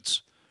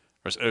 minutes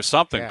or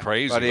something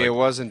crazy. But it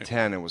wasn't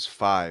 10. It was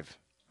 5.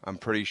 I'm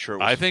pretty sure it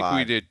was 5. I think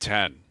we did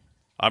 10.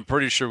 I'm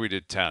pretty sure we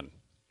did 10.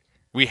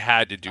 We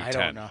had to do 10. I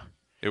don't know.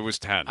 It was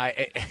 10.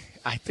 I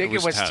think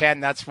it was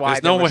 10. That's why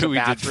There's no way we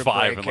did bathroom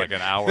 5 break. in like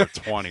an hour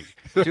 20.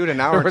 Dude, an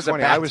hour and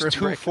 20. I was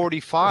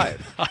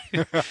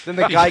 2:45. Then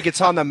the guy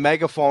gets on the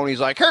megaphone. He's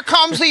like, here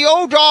comes the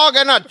O-Dog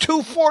and a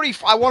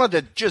 2:45. I wanted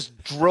to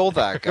just drill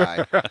that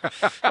guy.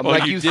 I'm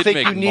like, you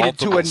think you needed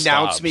to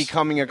announce me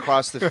coming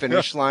across the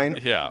finish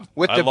line? Yeah.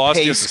 With the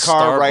pace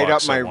car right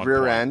up my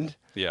rear end?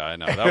 Yeah, I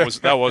know.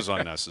 That was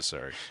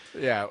unnecessary.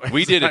 Yeah.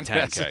 We did a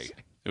 10K.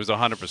 It was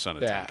 100%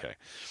 a 10K.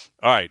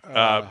 All right.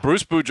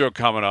 Bruce Boudreau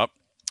coming up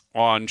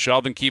on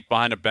Sheldon Keefe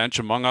behind a bench,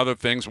 among other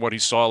things, what he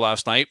saw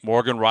last night.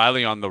 Morgan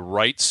Rielly on the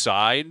right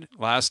side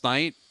last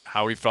night,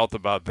 how he felt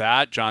about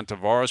that. John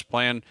Tavares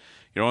playing,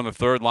 on the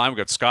third line. We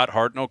got Scott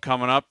Hartnell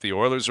coming up. The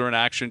Oilers are in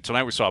action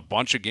tonight. We saw a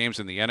bunch of games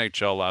in the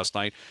NHL last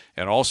night.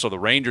 And also the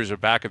Rangers are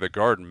back at the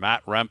Garden.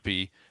 Matt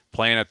Rempe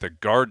playing at the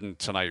Garden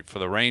tonight for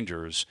the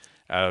Rangers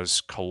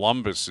as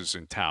Columbus is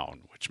in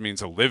town, which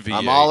means Olivier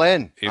I'm all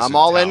in. I'm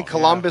all in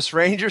Columbus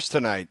Rangers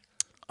tonight.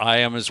 I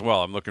am as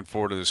well. I'm looking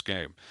forward to this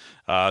game.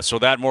 So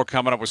that more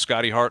coming up with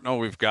Scotty Hartnell.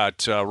 We've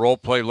got role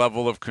play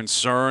level of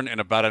concern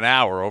in about an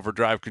hour.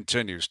 OverDrive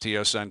continues.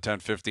 TSN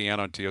 1050 and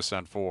on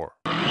TSN 4.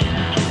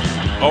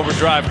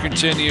 OverDrive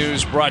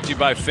continues, brought to you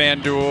by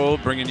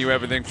FanDuel, bringing you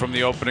everything from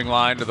the opening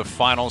line to the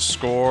final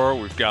score.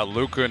 We've got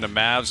Luka and the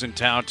Mavs in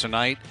town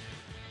tonight.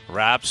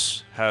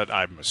 Raps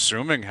I'm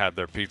assuming, had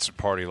their pizza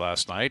party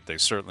last night. They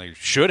certainly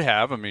should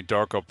have. I mean,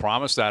 Darko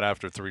promised that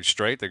after 3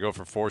 straight. They go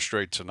for 4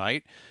 straight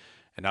tonight.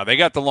 And now they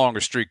got the longer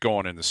streak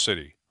going in the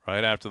city,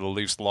 right? After the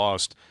Leafs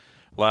lost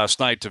last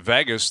night to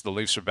Vegas, the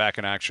Leafs are back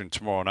in action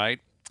tomorrow night.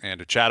 And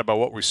to chat about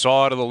what we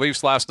saw out of the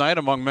Leafs last night,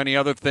 among many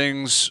other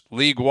things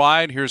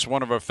league-wide, here's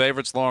one of our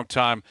favorites,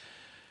 longtime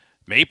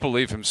Maple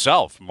Leaf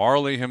himself,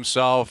 Marley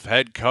himself,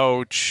 head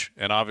coach,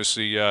 and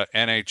obviously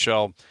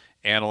NHL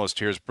analyst.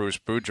 Here's Bruce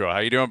Boudreau. How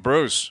you doing,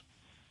 Bruce?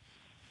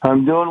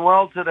 I'm doing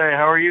well today.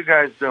 How are you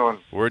guys doing?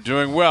 We're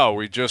doing well.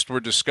 We just were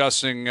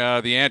discussing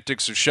the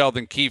antics of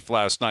Sheldon Keefe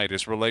last night,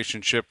 his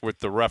relationship with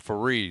the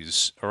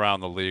referees around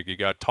the league. He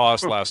got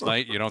tossed last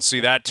night. You don't see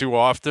that too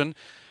often.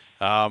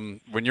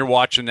 When you're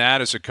watching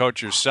that as a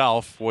coach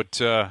yourself,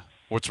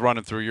 what's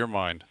running through your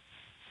mind?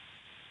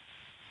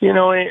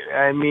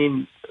 I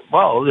mean,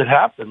 well, it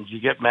happens. You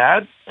get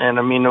mad. And,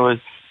 I mean, it was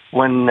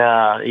when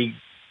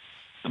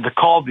the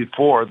call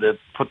before that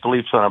put the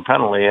Leafs on a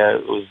penalty,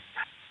 it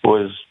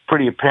was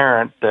pretty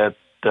apparent that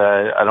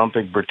I don't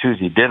think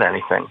Bertuzzi did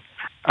anything.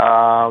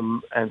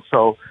 And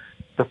so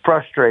the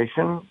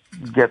frustration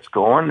gets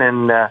going.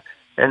 And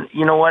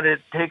you know what? It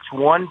takes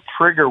one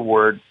trigger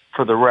word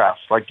for the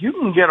refs. Like, you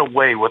can get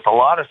away with a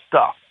lot of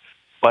stuff,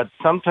 but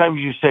sometimes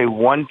you say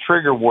one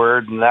trigger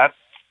word and that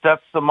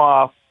sets them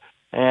off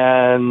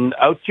and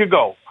out you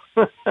go.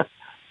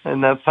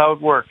 And that's how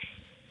it works.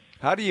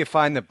 How do you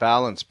find the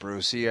balance,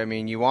 Brucey? I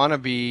mean, you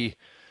want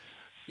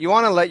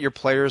to let your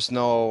players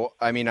know,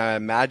 I mean, I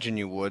imagine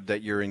you would,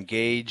 that you're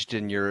engaged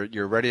and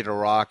you're ready to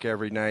rock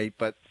every night,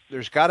 but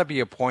there's got to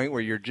be a point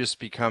where you're just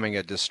becoming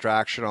a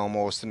distraction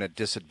almost and a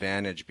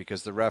disadvantage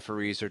because the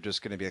referees are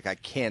just going to be like, I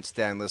can't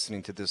stand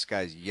listening to this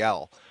guy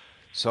yell.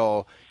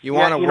 So you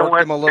want to work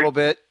them a little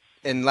bit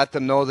and let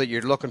them know that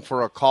you're looking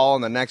for a call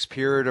in the next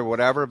period or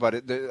whatever,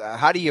 but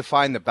how do you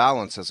find the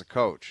balance as a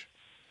coach?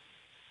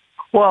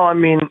 Well, I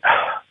mean,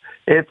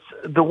 it's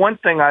the one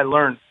thing I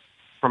learned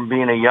from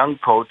being a young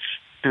coach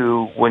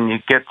to when you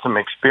get some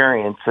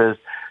experience is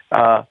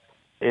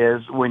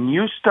when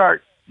you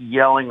start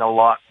yelling a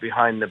lot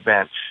behind the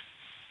bench,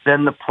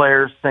 then the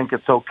players think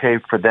it's okay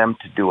for them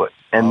to do it,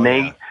 and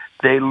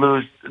they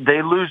lose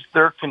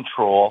their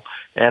control.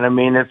 And I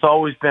mean, it's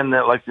always been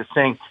that, like the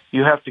saying,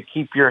 you have to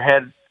keep your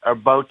head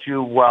about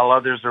you while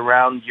others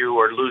around you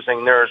are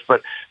losing theirs.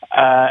 But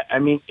I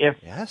mean, if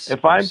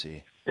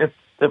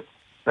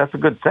that's a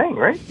good thing,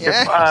 right?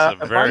 Yeah.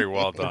 Very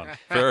well done.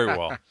 Very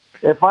well.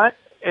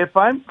 If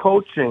I'm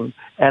coaching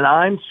and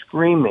I'm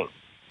screaming,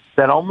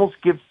 that almost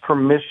gives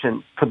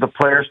permission for the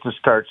players to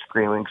start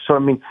screaming. So, I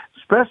mean,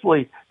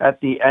 especially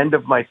at the end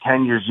of my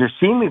tenures, you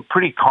see me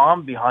pretty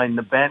calm behind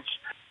the bench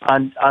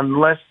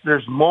unless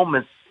there's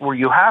moments where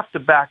you have to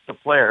back the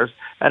players.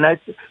 And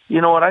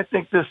you know what, I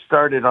think this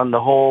started on the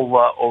whole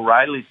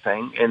O'Reilly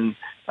thing. And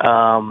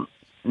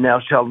now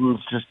Sheldon's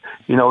just,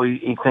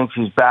 he thinks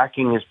he's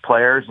backing his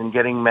players and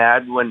getting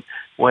mad when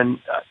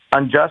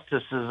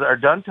injustices are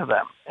done to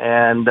them.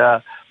 And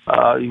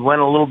he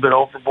went a little bit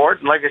overboard.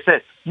 And like I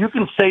said, you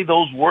can say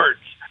those words.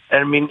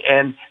 And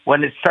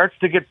when it starts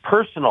to get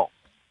personal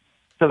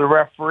to the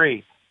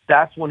referee,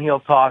 that's when he'll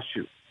toss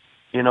you.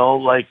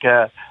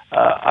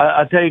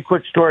 I'll tell you a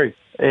quick story.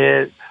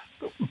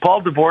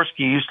 Paul Dvorsky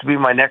used to be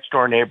my next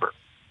door neighbor,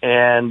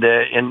 and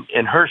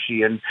in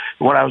Hershey, and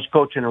when I was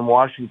coaching in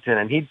Washington,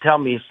 and he'd tell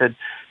me, he said,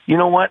 "You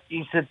know what?"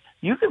 He said,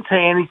 "You can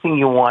say anything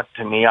you want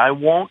to me. I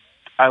won't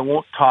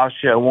toss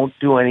you. I won't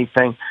do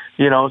anything.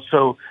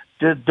 So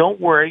just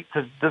don't worry,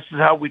 because this is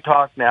how we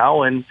talk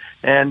now, and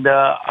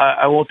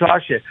I won't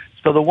toss you."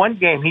 So the one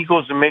game he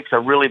goes and makes a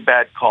really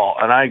bad call,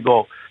 and I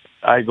go,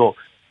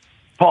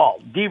 "Paul,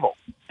 Devo,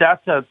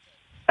 that's a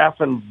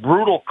effing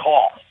brutal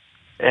call."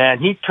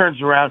 And he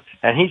turns around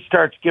and he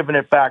starts giving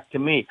it back to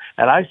me,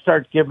 and I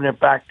start giving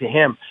it back to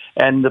him.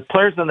 And the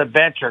players on the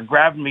bench are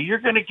grabbing me. "You're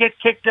going to get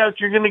kicked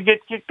out. You're going to get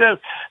kicked out."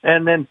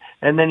 And then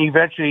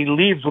eventually he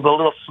leaves with a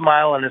little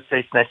smile on his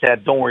face. And I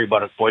said, "Don't worry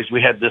about it, boys.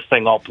 We had this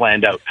thing all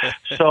planned out."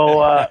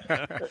 So,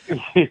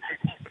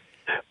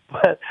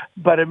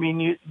 but I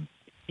mean,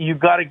 you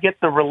got to get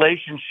the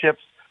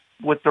relationships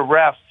with the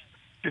refs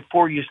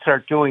before you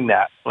start doing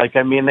that. Like,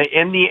 I mean,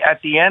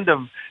 at the end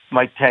of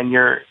my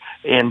tenure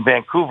in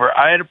Vancouver,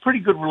 I had a pretty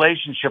good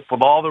relationship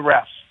with all the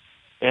refs,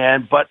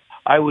 but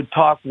I would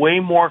talk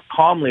way more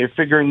calmly,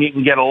 figuring you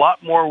can get a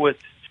lot more with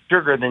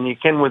sugar than you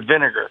can with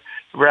vinegar,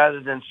 rather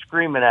than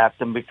screaming at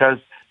them, because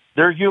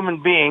they're human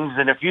beings,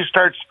 and if you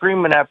start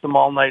screaming at them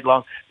all night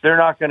long, they're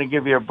not going to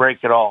give you a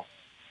break at all.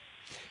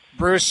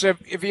 Bruce,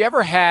 have you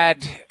ever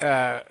had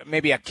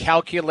maybe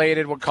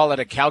we'll call it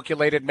a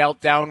calculated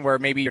meltdown, where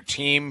maybe your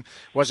team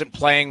wasn't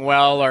playing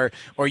well,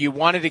 or you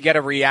wanted to get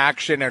a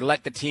reaction or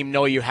let the team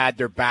know you had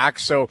their back?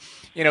 So,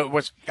 it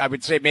was, I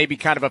would say, maybe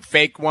kind of a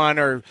fake one,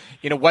 or,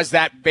 was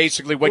that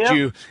basically what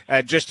you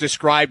just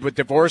described with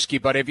Dvorsky?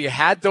 But have you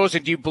had those,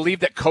 and do you believe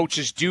that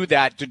coaches do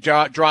that to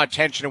draw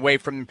attention away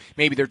from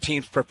maybe their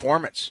team's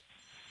performance?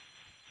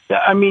 Yeah,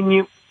 I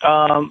mean,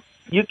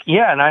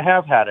 and I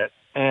have had it.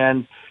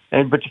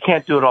 But you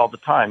can't do it all the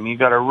time. You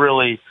got to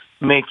really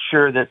make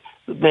sure that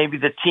maybe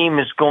the team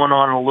is going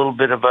on a little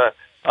bit of a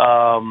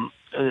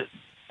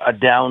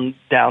down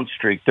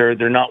streak.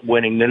 They're not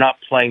winning. They're not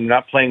playing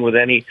with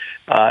any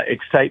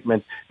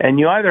excitement. And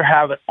you either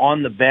have it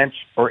on the bench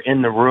or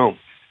in the room.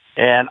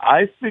 And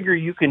I figure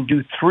you can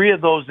do 3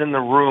 of those in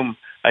the room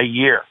a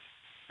year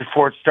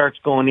before it starts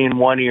going in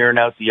one ear and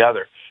out the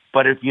other.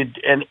 But if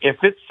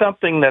it's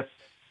something that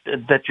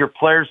your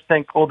players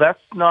think, "Oh,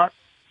 that's not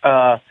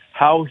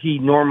how he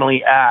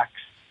normally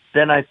acts,"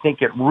 then I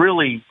think it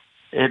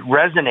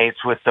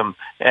resonates with them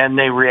and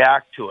they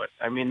react to it.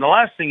 I mean, the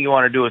last thing you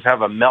want to do is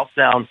have a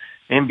meltdown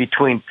in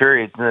between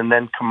periods and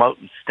then come out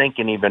and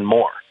stinking even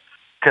more.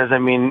 Because, I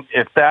mean,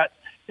 if that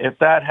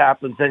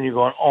happens, then you're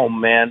going, "Oh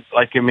man,"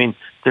 like, I mean,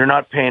 they're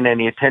not paying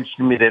any attention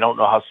to me. They don't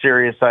know how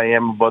serious I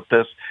am about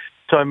this.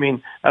 So, I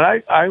mean,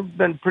 and I've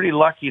been pretty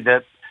lucky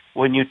that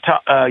when you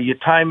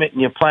time it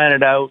and you plan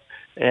it out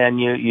and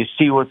you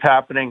see what's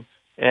happening,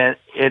 and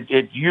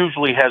it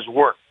usually has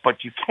worked,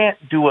 but you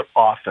can't do it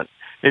often.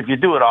 If you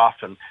do it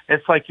often,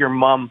 it's like your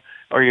mom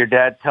or your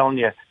dad telling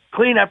you,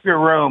 clean up your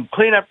room.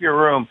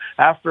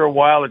 After a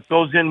while, it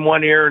goes in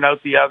one ear and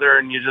out the other,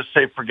 and you just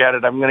say, "Forget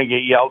it. I'm going to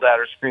get yelled at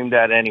or screamed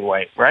at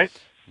anyway," right?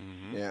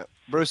 Mm-hmm. Yeah.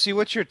 Brucey,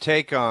 what's your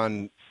take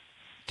on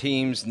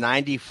teams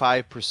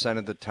 95%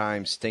 of the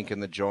time stinking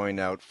the joint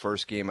out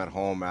first game at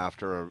home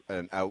after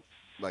an out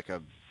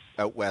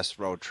west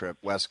road trip,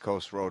 West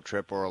Coast road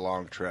trip, or a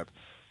long trip?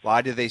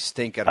 Why do they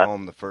stink at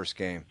home the first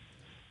game?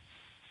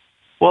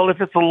 Well, if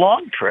it's a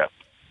long trip,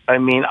 I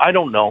mean, I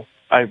don't know,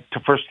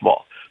 first of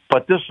all.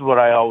 But this is what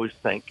I always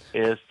think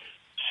is, as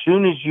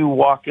soon as you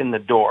walk in the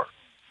door,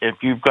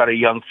 if you've got a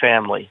young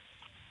family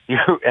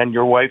and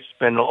your wife's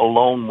been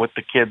alone with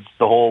the kids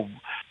the whole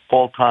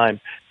time,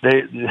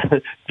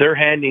 they're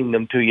handing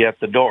them to you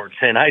at the door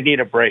saying, "I need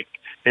a break.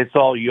 It's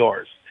all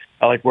yours."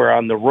 Like, we're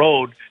on the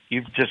road,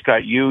 you've just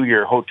got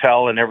your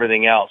hotel and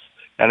everything else.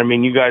 And I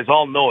mean, you guys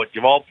all know it.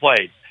 You've all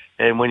played.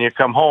 And when you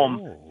come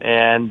home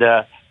and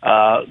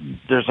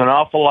there's an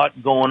awful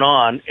lot going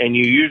on, and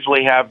you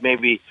usually have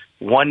maybe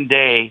one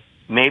day,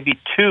 maybe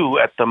 2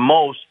 at the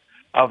most,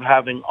 of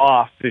having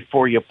off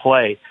before you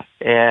play.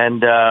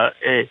 And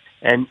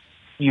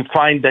you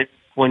find that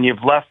when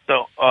you've left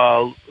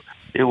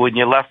when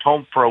you left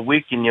home for a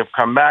week and you've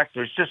come back,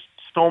 there's just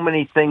so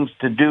many things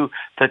to do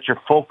that your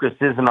focus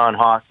isn't on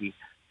hockey.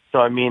 So,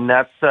 I mean,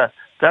 that's the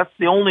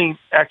only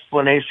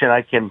explanation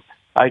I can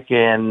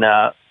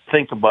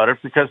think about it,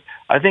 because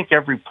I think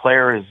every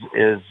player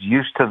is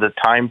used to the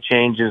time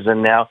changes,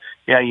 and now,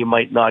 you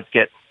might not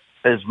get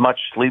as much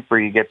sleep or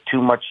you get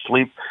too much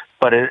sleep,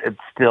 but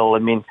it's still, I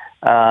mean,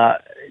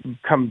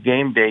 come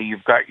game day,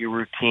 you've got your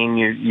routine.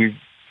 You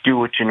do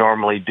what you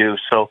normally do.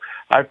 So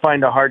I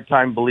find a hard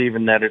time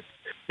believing that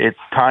it's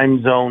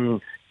time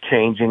zone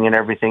changing and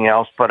everything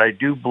else. But I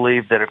do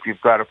believe that if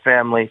you've got a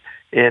family,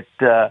 it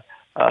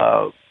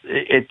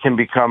can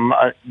become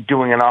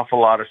doing an awful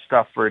lot of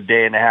stuff for a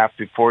day and a half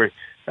before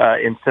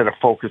instead of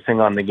focusing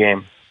on the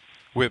game.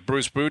 With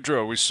Bruce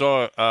Boudreau, we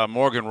saw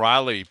Morgan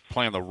Rielly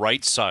playing the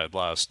right side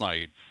last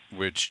night,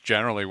 which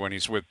generally when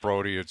he's with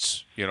Brodie,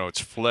 it's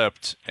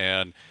flipped,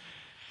 and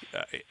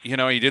he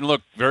didn't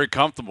look very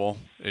comfortable.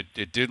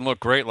 It didn't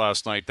look great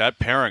last night. That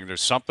pairing,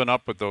 there's something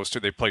up with those two.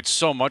 They played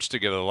so much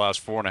together the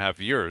last 4.5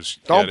 years.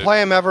 Don't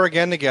play them ever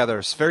again together.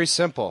 It's very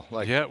simple.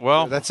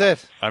 That's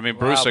it. I mean,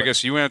 Bruce, I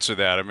guess you answer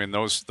that. I mean,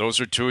 those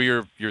are two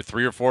of your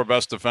 3 or 4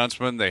 best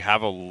defensemen. They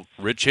have a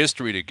rich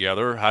history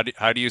together. How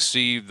do you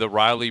see the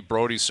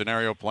Rielly-Brodie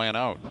scenario playing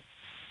out?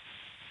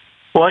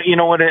 Well, you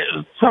know what?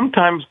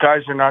 Sometimes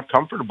guys are not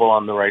comfortable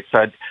on the right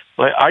side.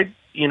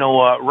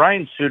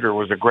 Ryan Suter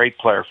was a great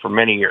player for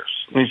many years.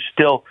 He's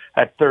still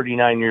at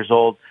 39 years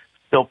old,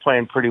 still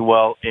playing pretty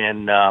well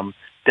in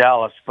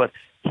Dallas, but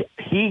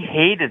he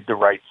hated the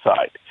right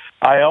side.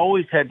 I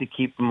always had to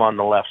keep him on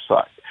the left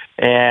side.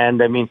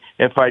 And, I mean,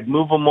 if I'd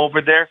move him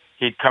over there,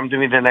 he'd come to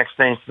me the next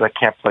day and say, I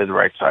can't play the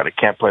right side. I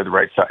can't play the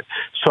right side.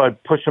 So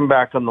I'd push him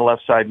back on the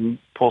left side and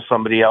pull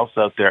somebody else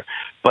out there.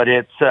 But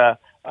it's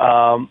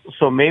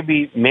so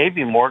maybe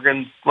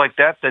Morgan's like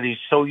that he's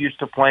so used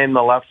to playing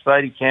the left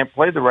side he can't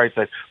play the right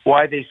side.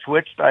 Why they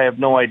switched, I have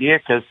no idea,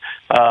 because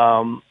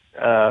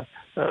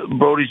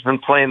Brodie's been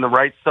playing the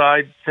right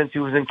side since he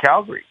was in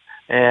Calgary,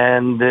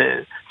 and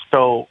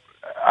so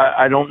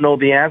I don't know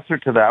the answer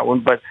to that one,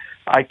 but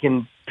I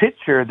can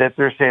picture that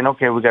they're saying,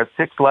 okay, we got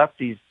 6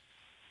 lefties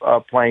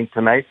playing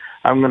tonight.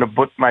 I'm going to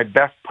put my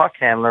best puck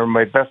handler,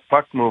 my best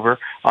puck mover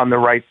on the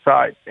right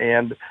side,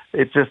 and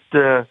it just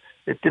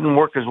it didn't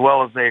work as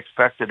well as they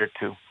expected it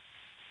to.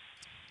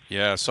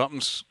 Yeah,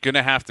 something's going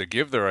to have to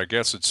give there, I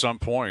guess, at some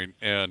point.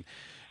 And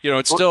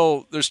there's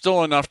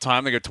still enough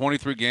time. They got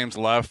 23 games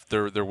left.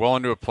 They're well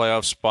into a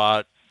playoff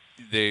spot.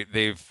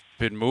 They've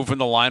been moving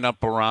the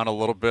lineup around a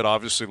little bit.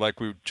 Obviously, like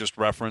we just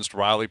referenced,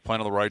 Rielly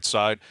playing on the right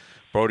side,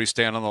 Brodie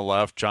staying on the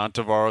left, John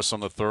Tavares on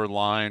the third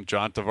line,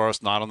 John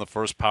Tavares not on the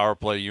first power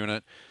play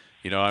unit.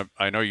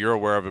 I know you're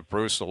aware of it,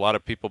 Bruce. A lot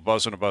of people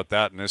buzzing about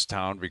that in this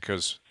town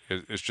because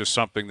it's just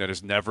something that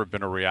has never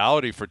been a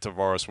reality for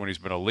Tavares when he's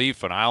been a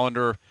Leaf, an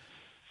Islander,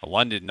 a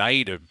London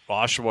Knight, a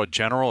Oshawa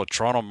General, a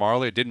Toronto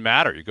Marley. It didn't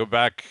matter. You go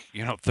back,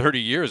 30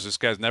 years. This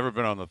guy's never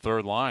been on the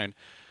third line.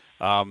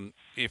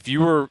 If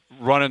you were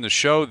running the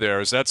show there,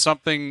 is that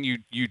something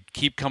you'd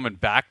keep coming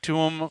back to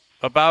him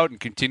about and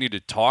continue to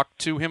talk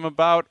to him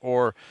about?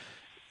 Or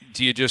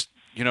do you just,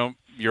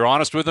 you're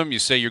honest with him, you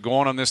say you're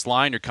going on this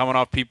line, you're coming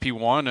off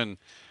PP1, and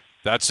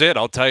that's it.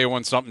 I'll tell you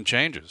when something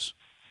changes.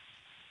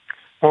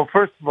 Well,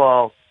 first of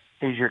all,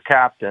 he's your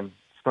captain,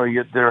 so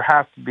there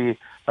has to be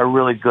a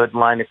really good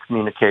line of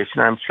communication.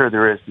 I'm sure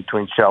there is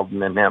between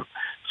Sheldon and him.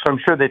 So I'm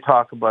sure they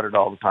talk about it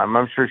all the time.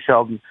 I'm sure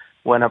Sheldon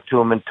went up to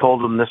him and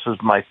told him, this is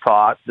my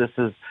thought, this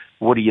is,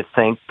 what do you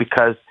think?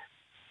 Because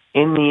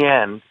in the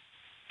end,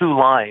 2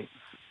 lines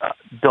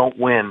don't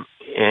win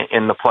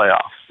in the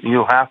playoffs.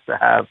 You have to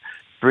have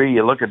 3.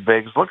 You look at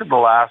Vegas, look at the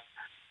last,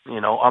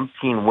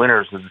 umpteen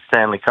winners of the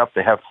Stanley Cup.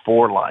 They have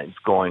 4 lines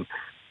going.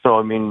 So,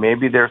 I mean,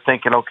 maybe they're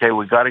thinking, okay,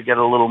 we got to get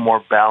a little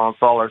more balance.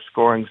 All our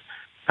scoring's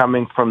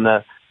coming from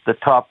the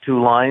top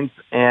 2 lines,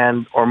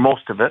 or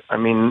most of it. I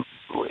mean,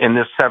 in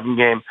this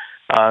 7-game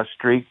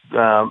streak,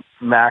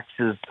 Max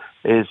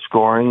is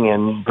scoring,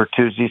 and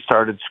Bertuzzi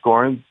started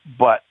scoring.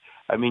 But,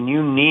 I mean,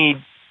 you need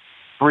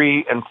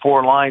 3 and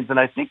 4 lines. And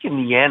I think in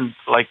the end,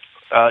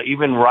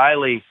 even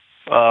Rielly,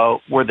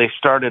 where they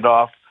started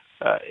off,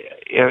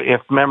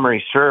 if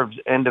memory serves,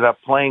 ended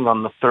up playing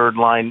on the third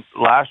line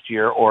last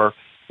year,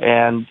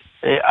 and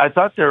I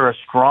thought they're a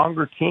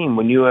stronger team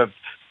when you have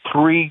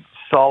 3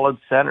 solid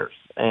centers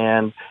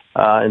and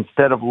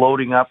instead of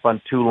loading up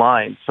on 2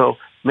 lines. So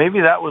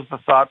maybe that was the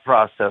thought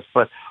process,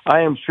 but I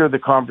am sure the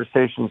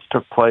conversations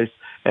took place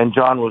and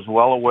John was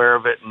well aware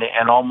of it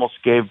and almost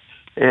gave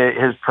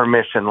his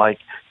permission.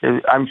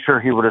 I'm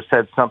sure he would have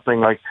said something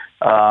like,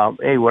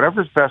 hey,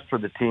 whatever's best for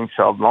the team,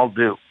 Sheldon, I'll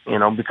do,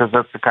 because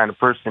that's the kind of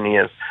person he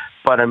is.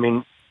 But I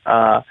mean,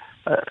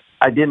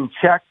 I didn't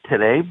check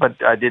today,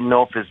 but I didn't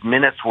know if his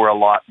minutes were a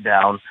lot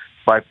down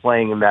by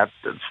playing in that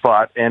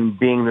spot. And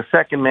being the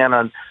second man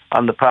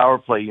on the power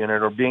play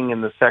unit or being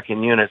in the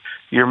second unit,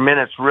 your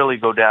minutes really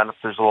go down if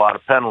there's a lot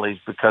of penalties,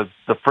 because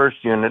the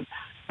first unit,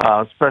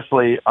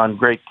 especially on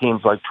great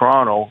teams like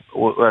Toronto,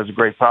 who has a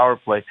great power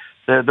play,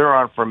 they're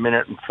on for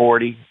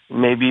 1:40,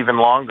 maybe even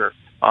longer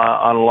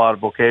on a lot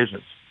of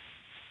occasions.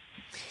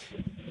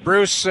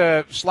 Bruce,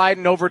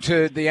 sliding over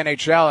to the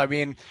NHL, I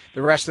mean,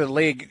 the rest of the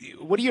league,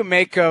 what do you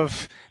make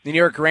of the New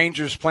York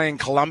Rangers playing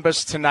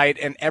Columbus tonight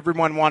and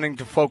everyone wanting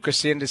to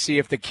focus in to see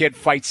if the kid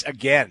fights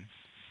again?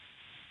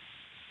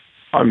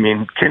 I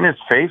mean, can his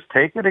face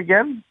take it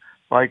again?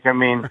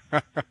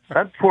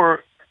 That poor...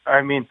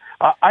 I mean,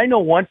 I know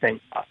one thing.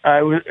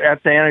 I was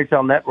at the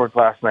NHL Network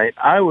last night.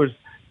 I was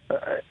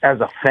as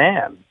a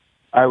fan,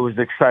 I was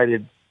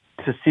excited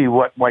to see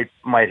what might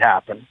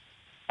happen.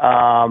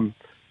 And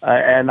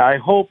I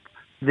hope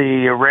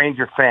the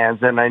Ranger fans,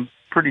 and I'm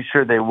pretty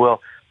sure they will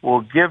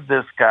give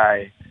this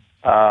guy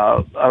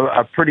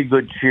a pretty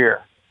good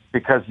cheer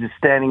because he's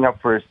standing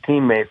up for his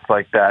teammates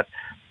like that.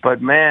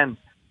 But man,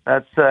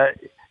 that's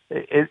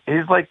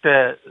he's like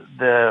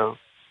the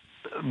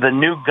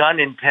new gun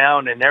in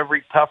town, and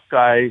every tough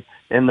guy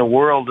in the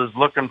world is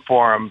looking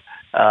for him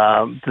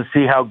to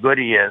see how good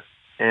he is.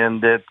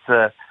 And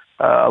it's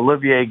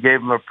Olivier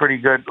gave him a pretty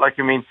good.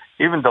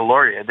 Even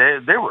Deloria,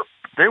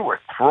 they were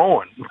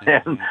throwing,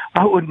 and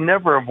I would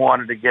never have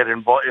wanted to get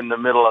involved in the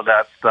middle of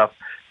that stuff.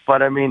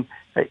 But I mean,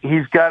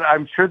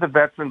 I'm sure the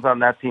veterans on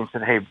that team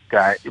said, "Hey,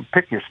 guy,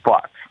 pick your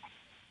spots."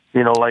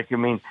 You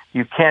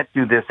can't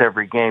do this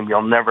every game.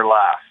 You'll never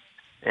last.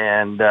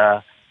 And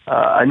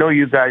I know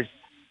you guys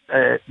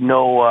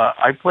know.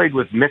 I played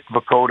with Mick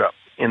Vukota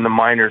in the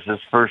minors his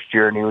first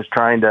year, and he was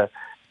trying to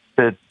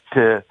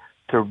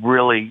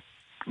really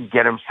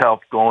get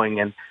himself going.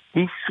 And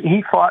he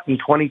fought in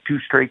 22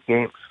 straight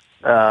games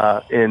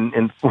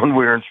in when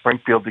we were in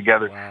Springfield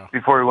together. Wow.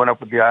 Before he went up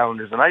with the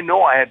Islanders. And I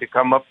know I had to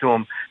come up to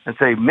him and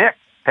say, "Mick,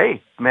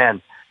 hey,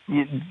 man,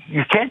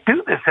 you can't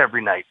do this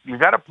every night. You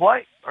got to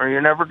play, or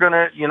you're never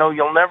gonna.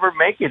 You'll never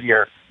make it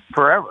here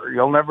forever.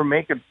 You'll never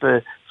make it."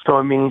 So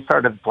I mean, he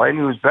started to play and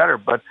he was better.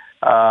 But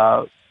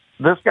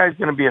this guy's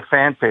going to be a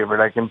fan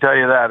favorite. I can tell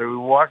you that.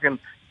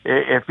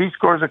 If he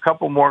scores a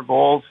couple more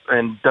goals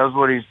and does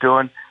what he's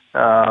doing,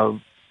 the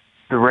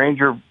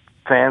Ranger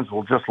fans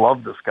will just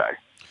love this guy.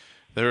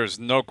 There is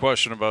no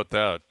question about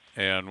that,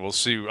 and we'll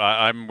see.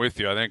 I'm with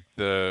you. I think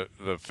the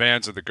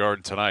fans of the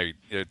Garden tonight,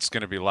 it's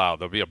going to be loud.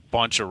 There'll be a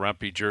bunch of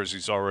Rempe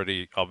jerseys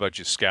already, I'll bet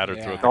you,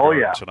 scattered throughout the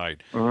Garden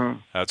tonight. Mm-hmm.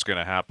 That's going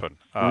to happen.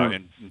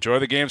 And enjoy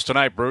the games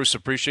tonight, Bruce.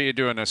 Appreciate you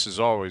doing this, as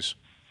always.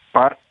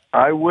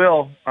 I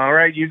will. All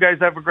right, you guys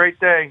have a great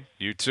day.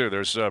 You too.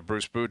 There's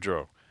Bruce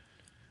Boudreau.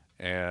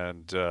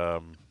 And,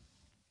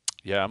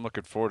 I'm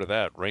looking forward to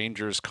that.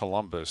 Rangers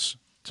Columbus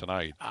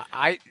tonight.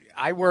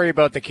 I worry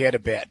about the kid a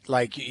bit.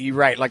 Like, you're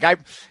right. Like,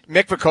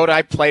 Mick Vukota,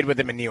 I played with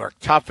him in New York.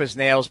 Tough as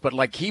nails, but,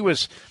 like, he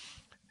was,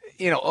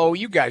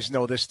 you guys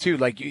know this, too.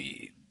 Like,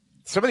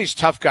 some of these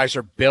tough guys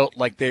are built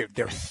like they're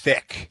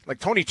thick. Like,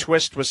 Tony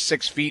Twist was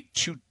 6 feet,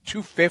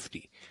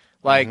 250.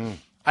 Like,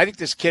 I think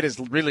this kid is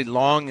really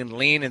long and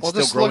lean and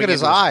still just growing look at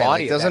his into eye.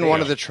 body. Doesn't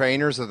one of the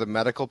trainers or the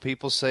medical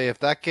people say if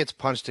that gets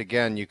punched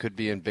again, you could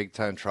be in big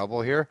time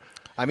trouble here?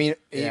 I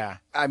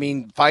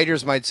mean,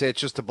 fighters might say it's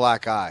just a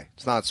black eye.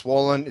 It's not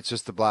swollen. It's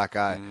just a black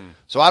eye.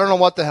 So I don't know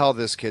what the hell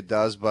this kid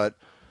does, but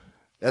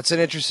that's an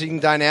interesting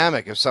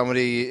dynamic.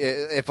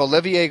 If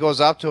Olivier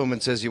goes up to him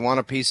and says, "You want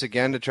a piece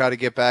again to try to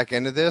get back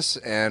into this?"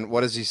 And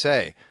what does he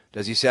say?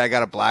 Does he say, "I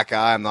got a black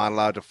eye, I'm not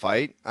allowed to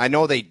fight"? I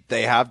know they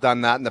have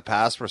done that in the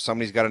past where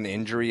somebody's got an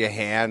injury, a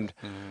hand,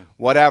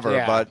 whatever.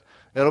 Yeah. But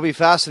it'll be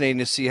fascinating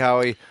to see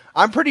how he.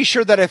 I'm pretty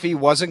sure that if he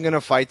wasn't going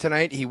to fight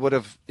tonight, he would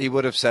have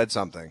said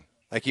something.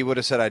 Like he would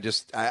have said,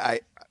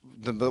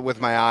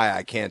 with my eye,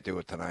 I can't do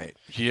it tonight.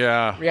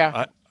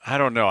 Yeah. I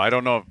don't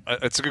know.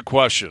 It's a good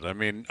question. I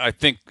mean, I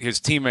think his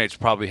teammates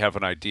probably have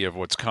an idea of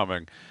what's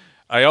coming.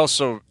 I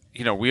also,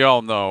 we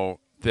all know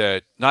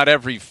that not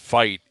every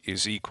fight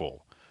is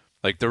equal.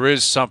 Like, there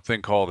is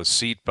something called a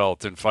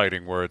seatbelt in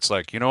fighting where it's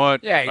like, you know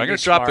what? Yeah, I'm going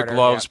to drop the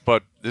gloves,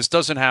 but this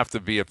doesn't have to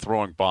be a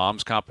throwing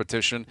bombs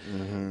competition.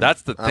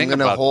 That's the thing I'm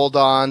going to hold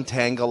on,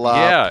 tangle up.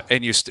 Yeah,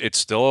 and it's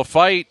still a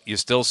fight. You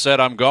still said,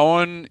 "I'm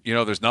going."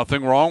 There's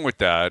nothing wrong with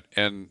that.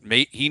 And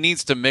he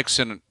needs to mix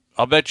in,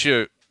 I'll bet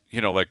you,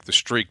 like the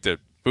streak that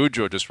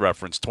Boudreau just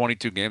referenced,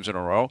 22 games in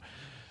a row.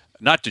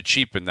 Not to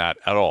cheapen that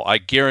at all. I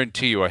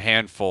guarantee you a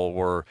handful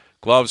were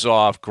gloves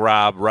off,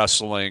 grab,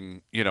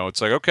 wrestling. It's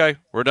like, okay,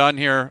 we're done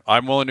here.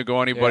 I'm willing to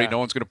go anybody. Yeah. No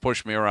one's going to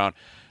push me around.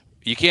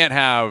 You can't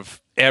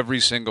have every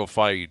single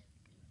fight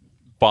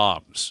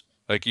bombs.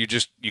 Like, you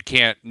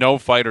can't. No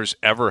fighters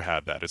ever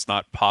had that. It's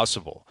not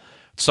possible.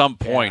 At some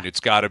point,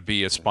 It's got to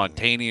be a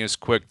spontaneous,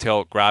 quick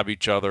tilt, grab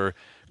each other,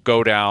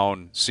 go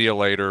down, see you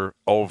later,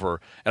 over.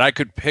 And I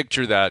could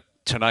picture that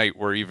tonight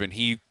where even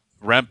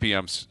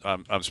Rempe,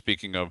 I'm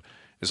speaking of,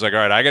 is like, all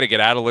right, I got to get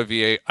at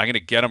Olivier. I'm going to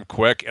get him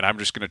quick, and I'm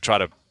just going to try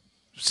to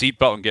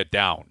seatbelt and get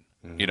down.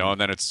 And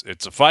then it's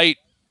a fight.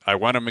 I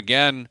win him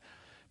again.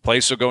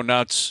 Place will go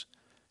nuts.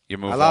 You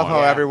move on. I love how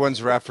everyone's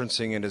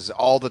referencing it as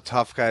all the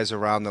tough guys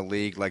around the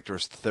league, like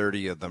there's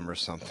 30 of them or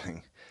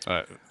something.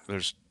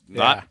 There's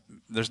not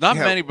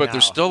many, but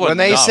there's still when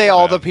enough, they say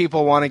all man. the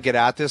people want to get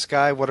at this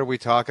guy, what are we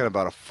talking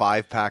about? A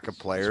 5-pack of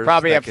players? It's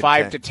probably a that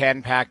 5 to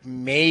 10 pack,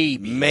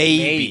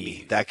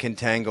 maybe that can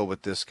tangle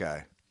with this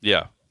guy.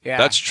 Yeah, Yeah.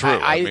 that's true.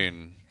 I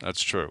mean,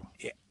 that's true.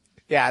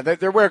 Yeah,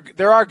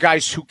 there are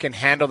guys who can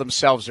handle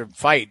themselves and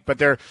fight, but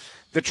they're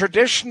the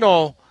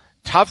traditional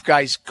tough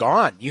guy's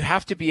gone. You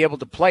have to be able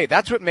to play.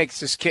 That's what makes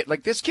this kid,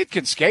 like, this kid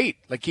can skate.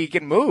 Like, he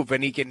can move,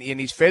 and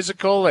he's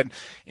physical, and,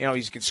 you know,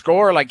 he can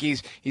score. Like,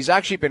 he's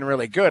actually been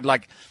really good.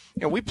 Like,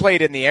 you know, we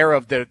played in the era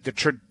of the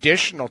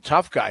traditional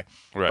tough guy.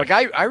 Right.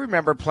 Like, I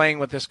remember playing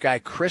with this guy,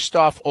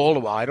 Christoph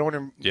Oliwa. I don't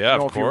know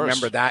if you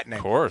remember that name.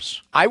 Of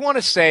course. I want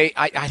to say,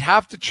 I'd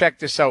have to check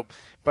this out,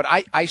 but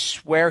I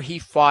swear he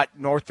fought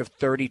north of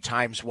 30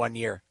 times one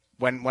year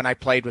when I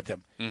played with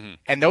him. Mm-hmm.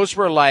 And those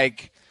were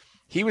like,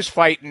 he was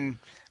fighting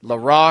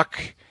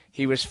LaRock.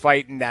 He was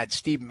fighting that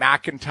Steve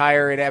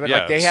McIntyre and Evan.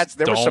 Yeah, like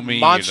there were some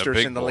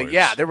monsters in the league. boys.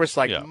 Yeah, there was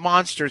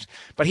monsters.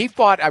 But he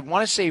fought, I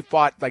want to say he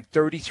fought like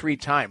 33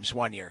 times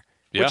one year,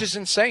 which is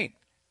insane.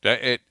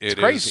 It's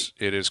crazy.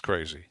 It is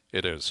crazy.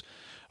 It is.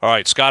 All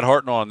right, Scott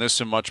Hartnell on this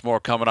and much more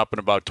coming up in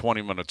about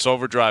 20 minutes.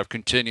 Overdrive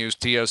continues,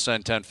 TSN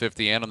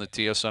 1050 and on the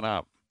TSN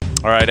app.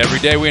 All right, every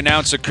day we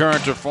announce a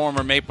current or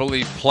former Maple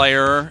Leaf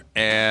player,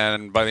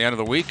 and by the end of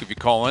the week, if you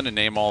call in and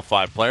name all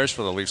 5 players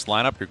for the Leafs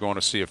lineup, you're going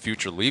to see a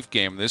future Leaf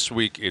game. This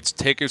week, it's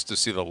tickets to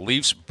see the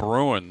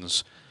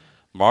Leafs-Bruins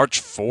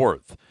March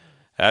 4th.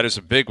 That is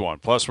a big one.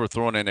 Plus, we're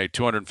throwing in a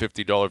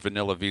 $250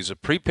 Vanilla Visa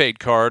prepaid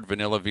card.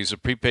 Vanilla Visa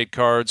prepaid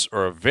cards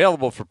are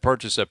available for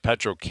purchase at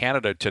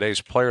Petro-Canada.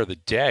 Today's player of the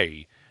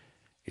day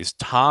is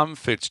Tom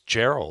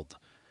Fitzgerald.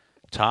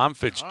 Tom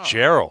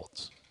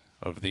Fitzgerald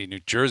of the New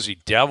Jersey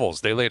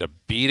Devils. They laid a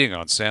beating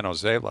on San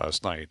Jose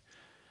last night,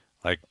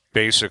 like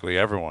basically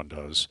everyone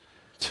does.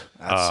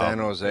 That's San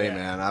Jose,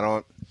 man. I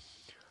don't.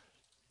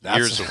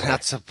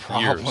 That's a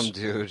problem,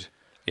 dude.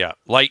 Yeah,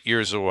 light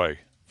years away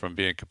from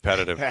being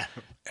competitive.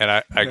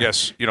 And I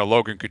guess, you know,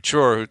 Logan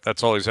Couture,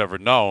 that's all he's ever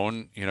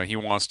known. You know, he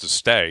wants to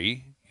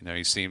stay. You know,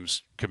 he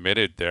seems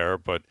committed there,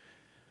 but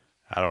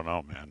I don't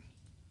know, man.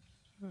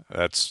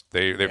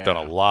 They've done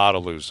a lot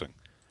of losing.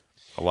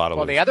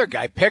 Well, the other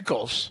guy,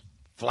 Pickles,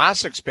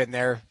 Vlasic's been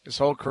there his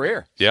whole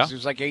career. Yeah. He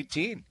was like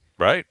 18.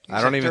 Right.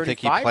 I don't even think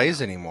he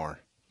plays anymore.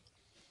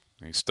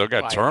 He's still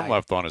got term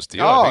left on his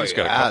deal. I think he's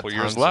got a couple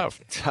years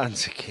left.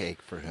 Tons of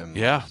cake for him.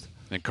 Yeah.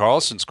 And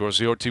Carlson scores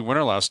the OT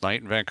winner last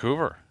night in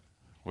Vancouver,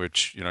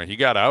 which, you know, he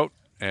got out,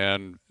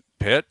 and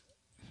Pitt,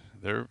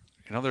 they're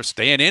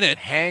staying in it.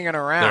 Hanging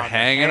around. They're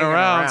hanging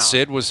around.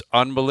 Sid was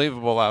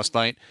unbelievable last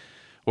night.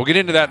 We'll get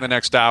into that in the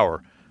next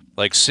hour.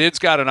 Like, Sid's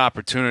got an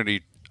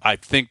opportunity, I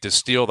think, to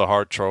steal the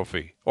Hart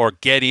Trophy or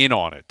get in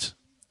on it.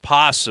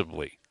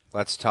 Possibly.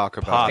 Let's talk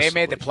about it. They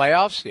made the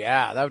playoffs?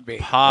 Yeah, that would be.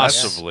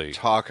 Possibly. Let's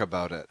talk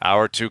about it.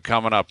 Hour 2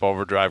 coming up.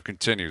 Overdrive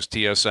continues.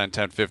 TSN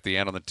 1050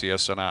 and on the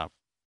TSN app.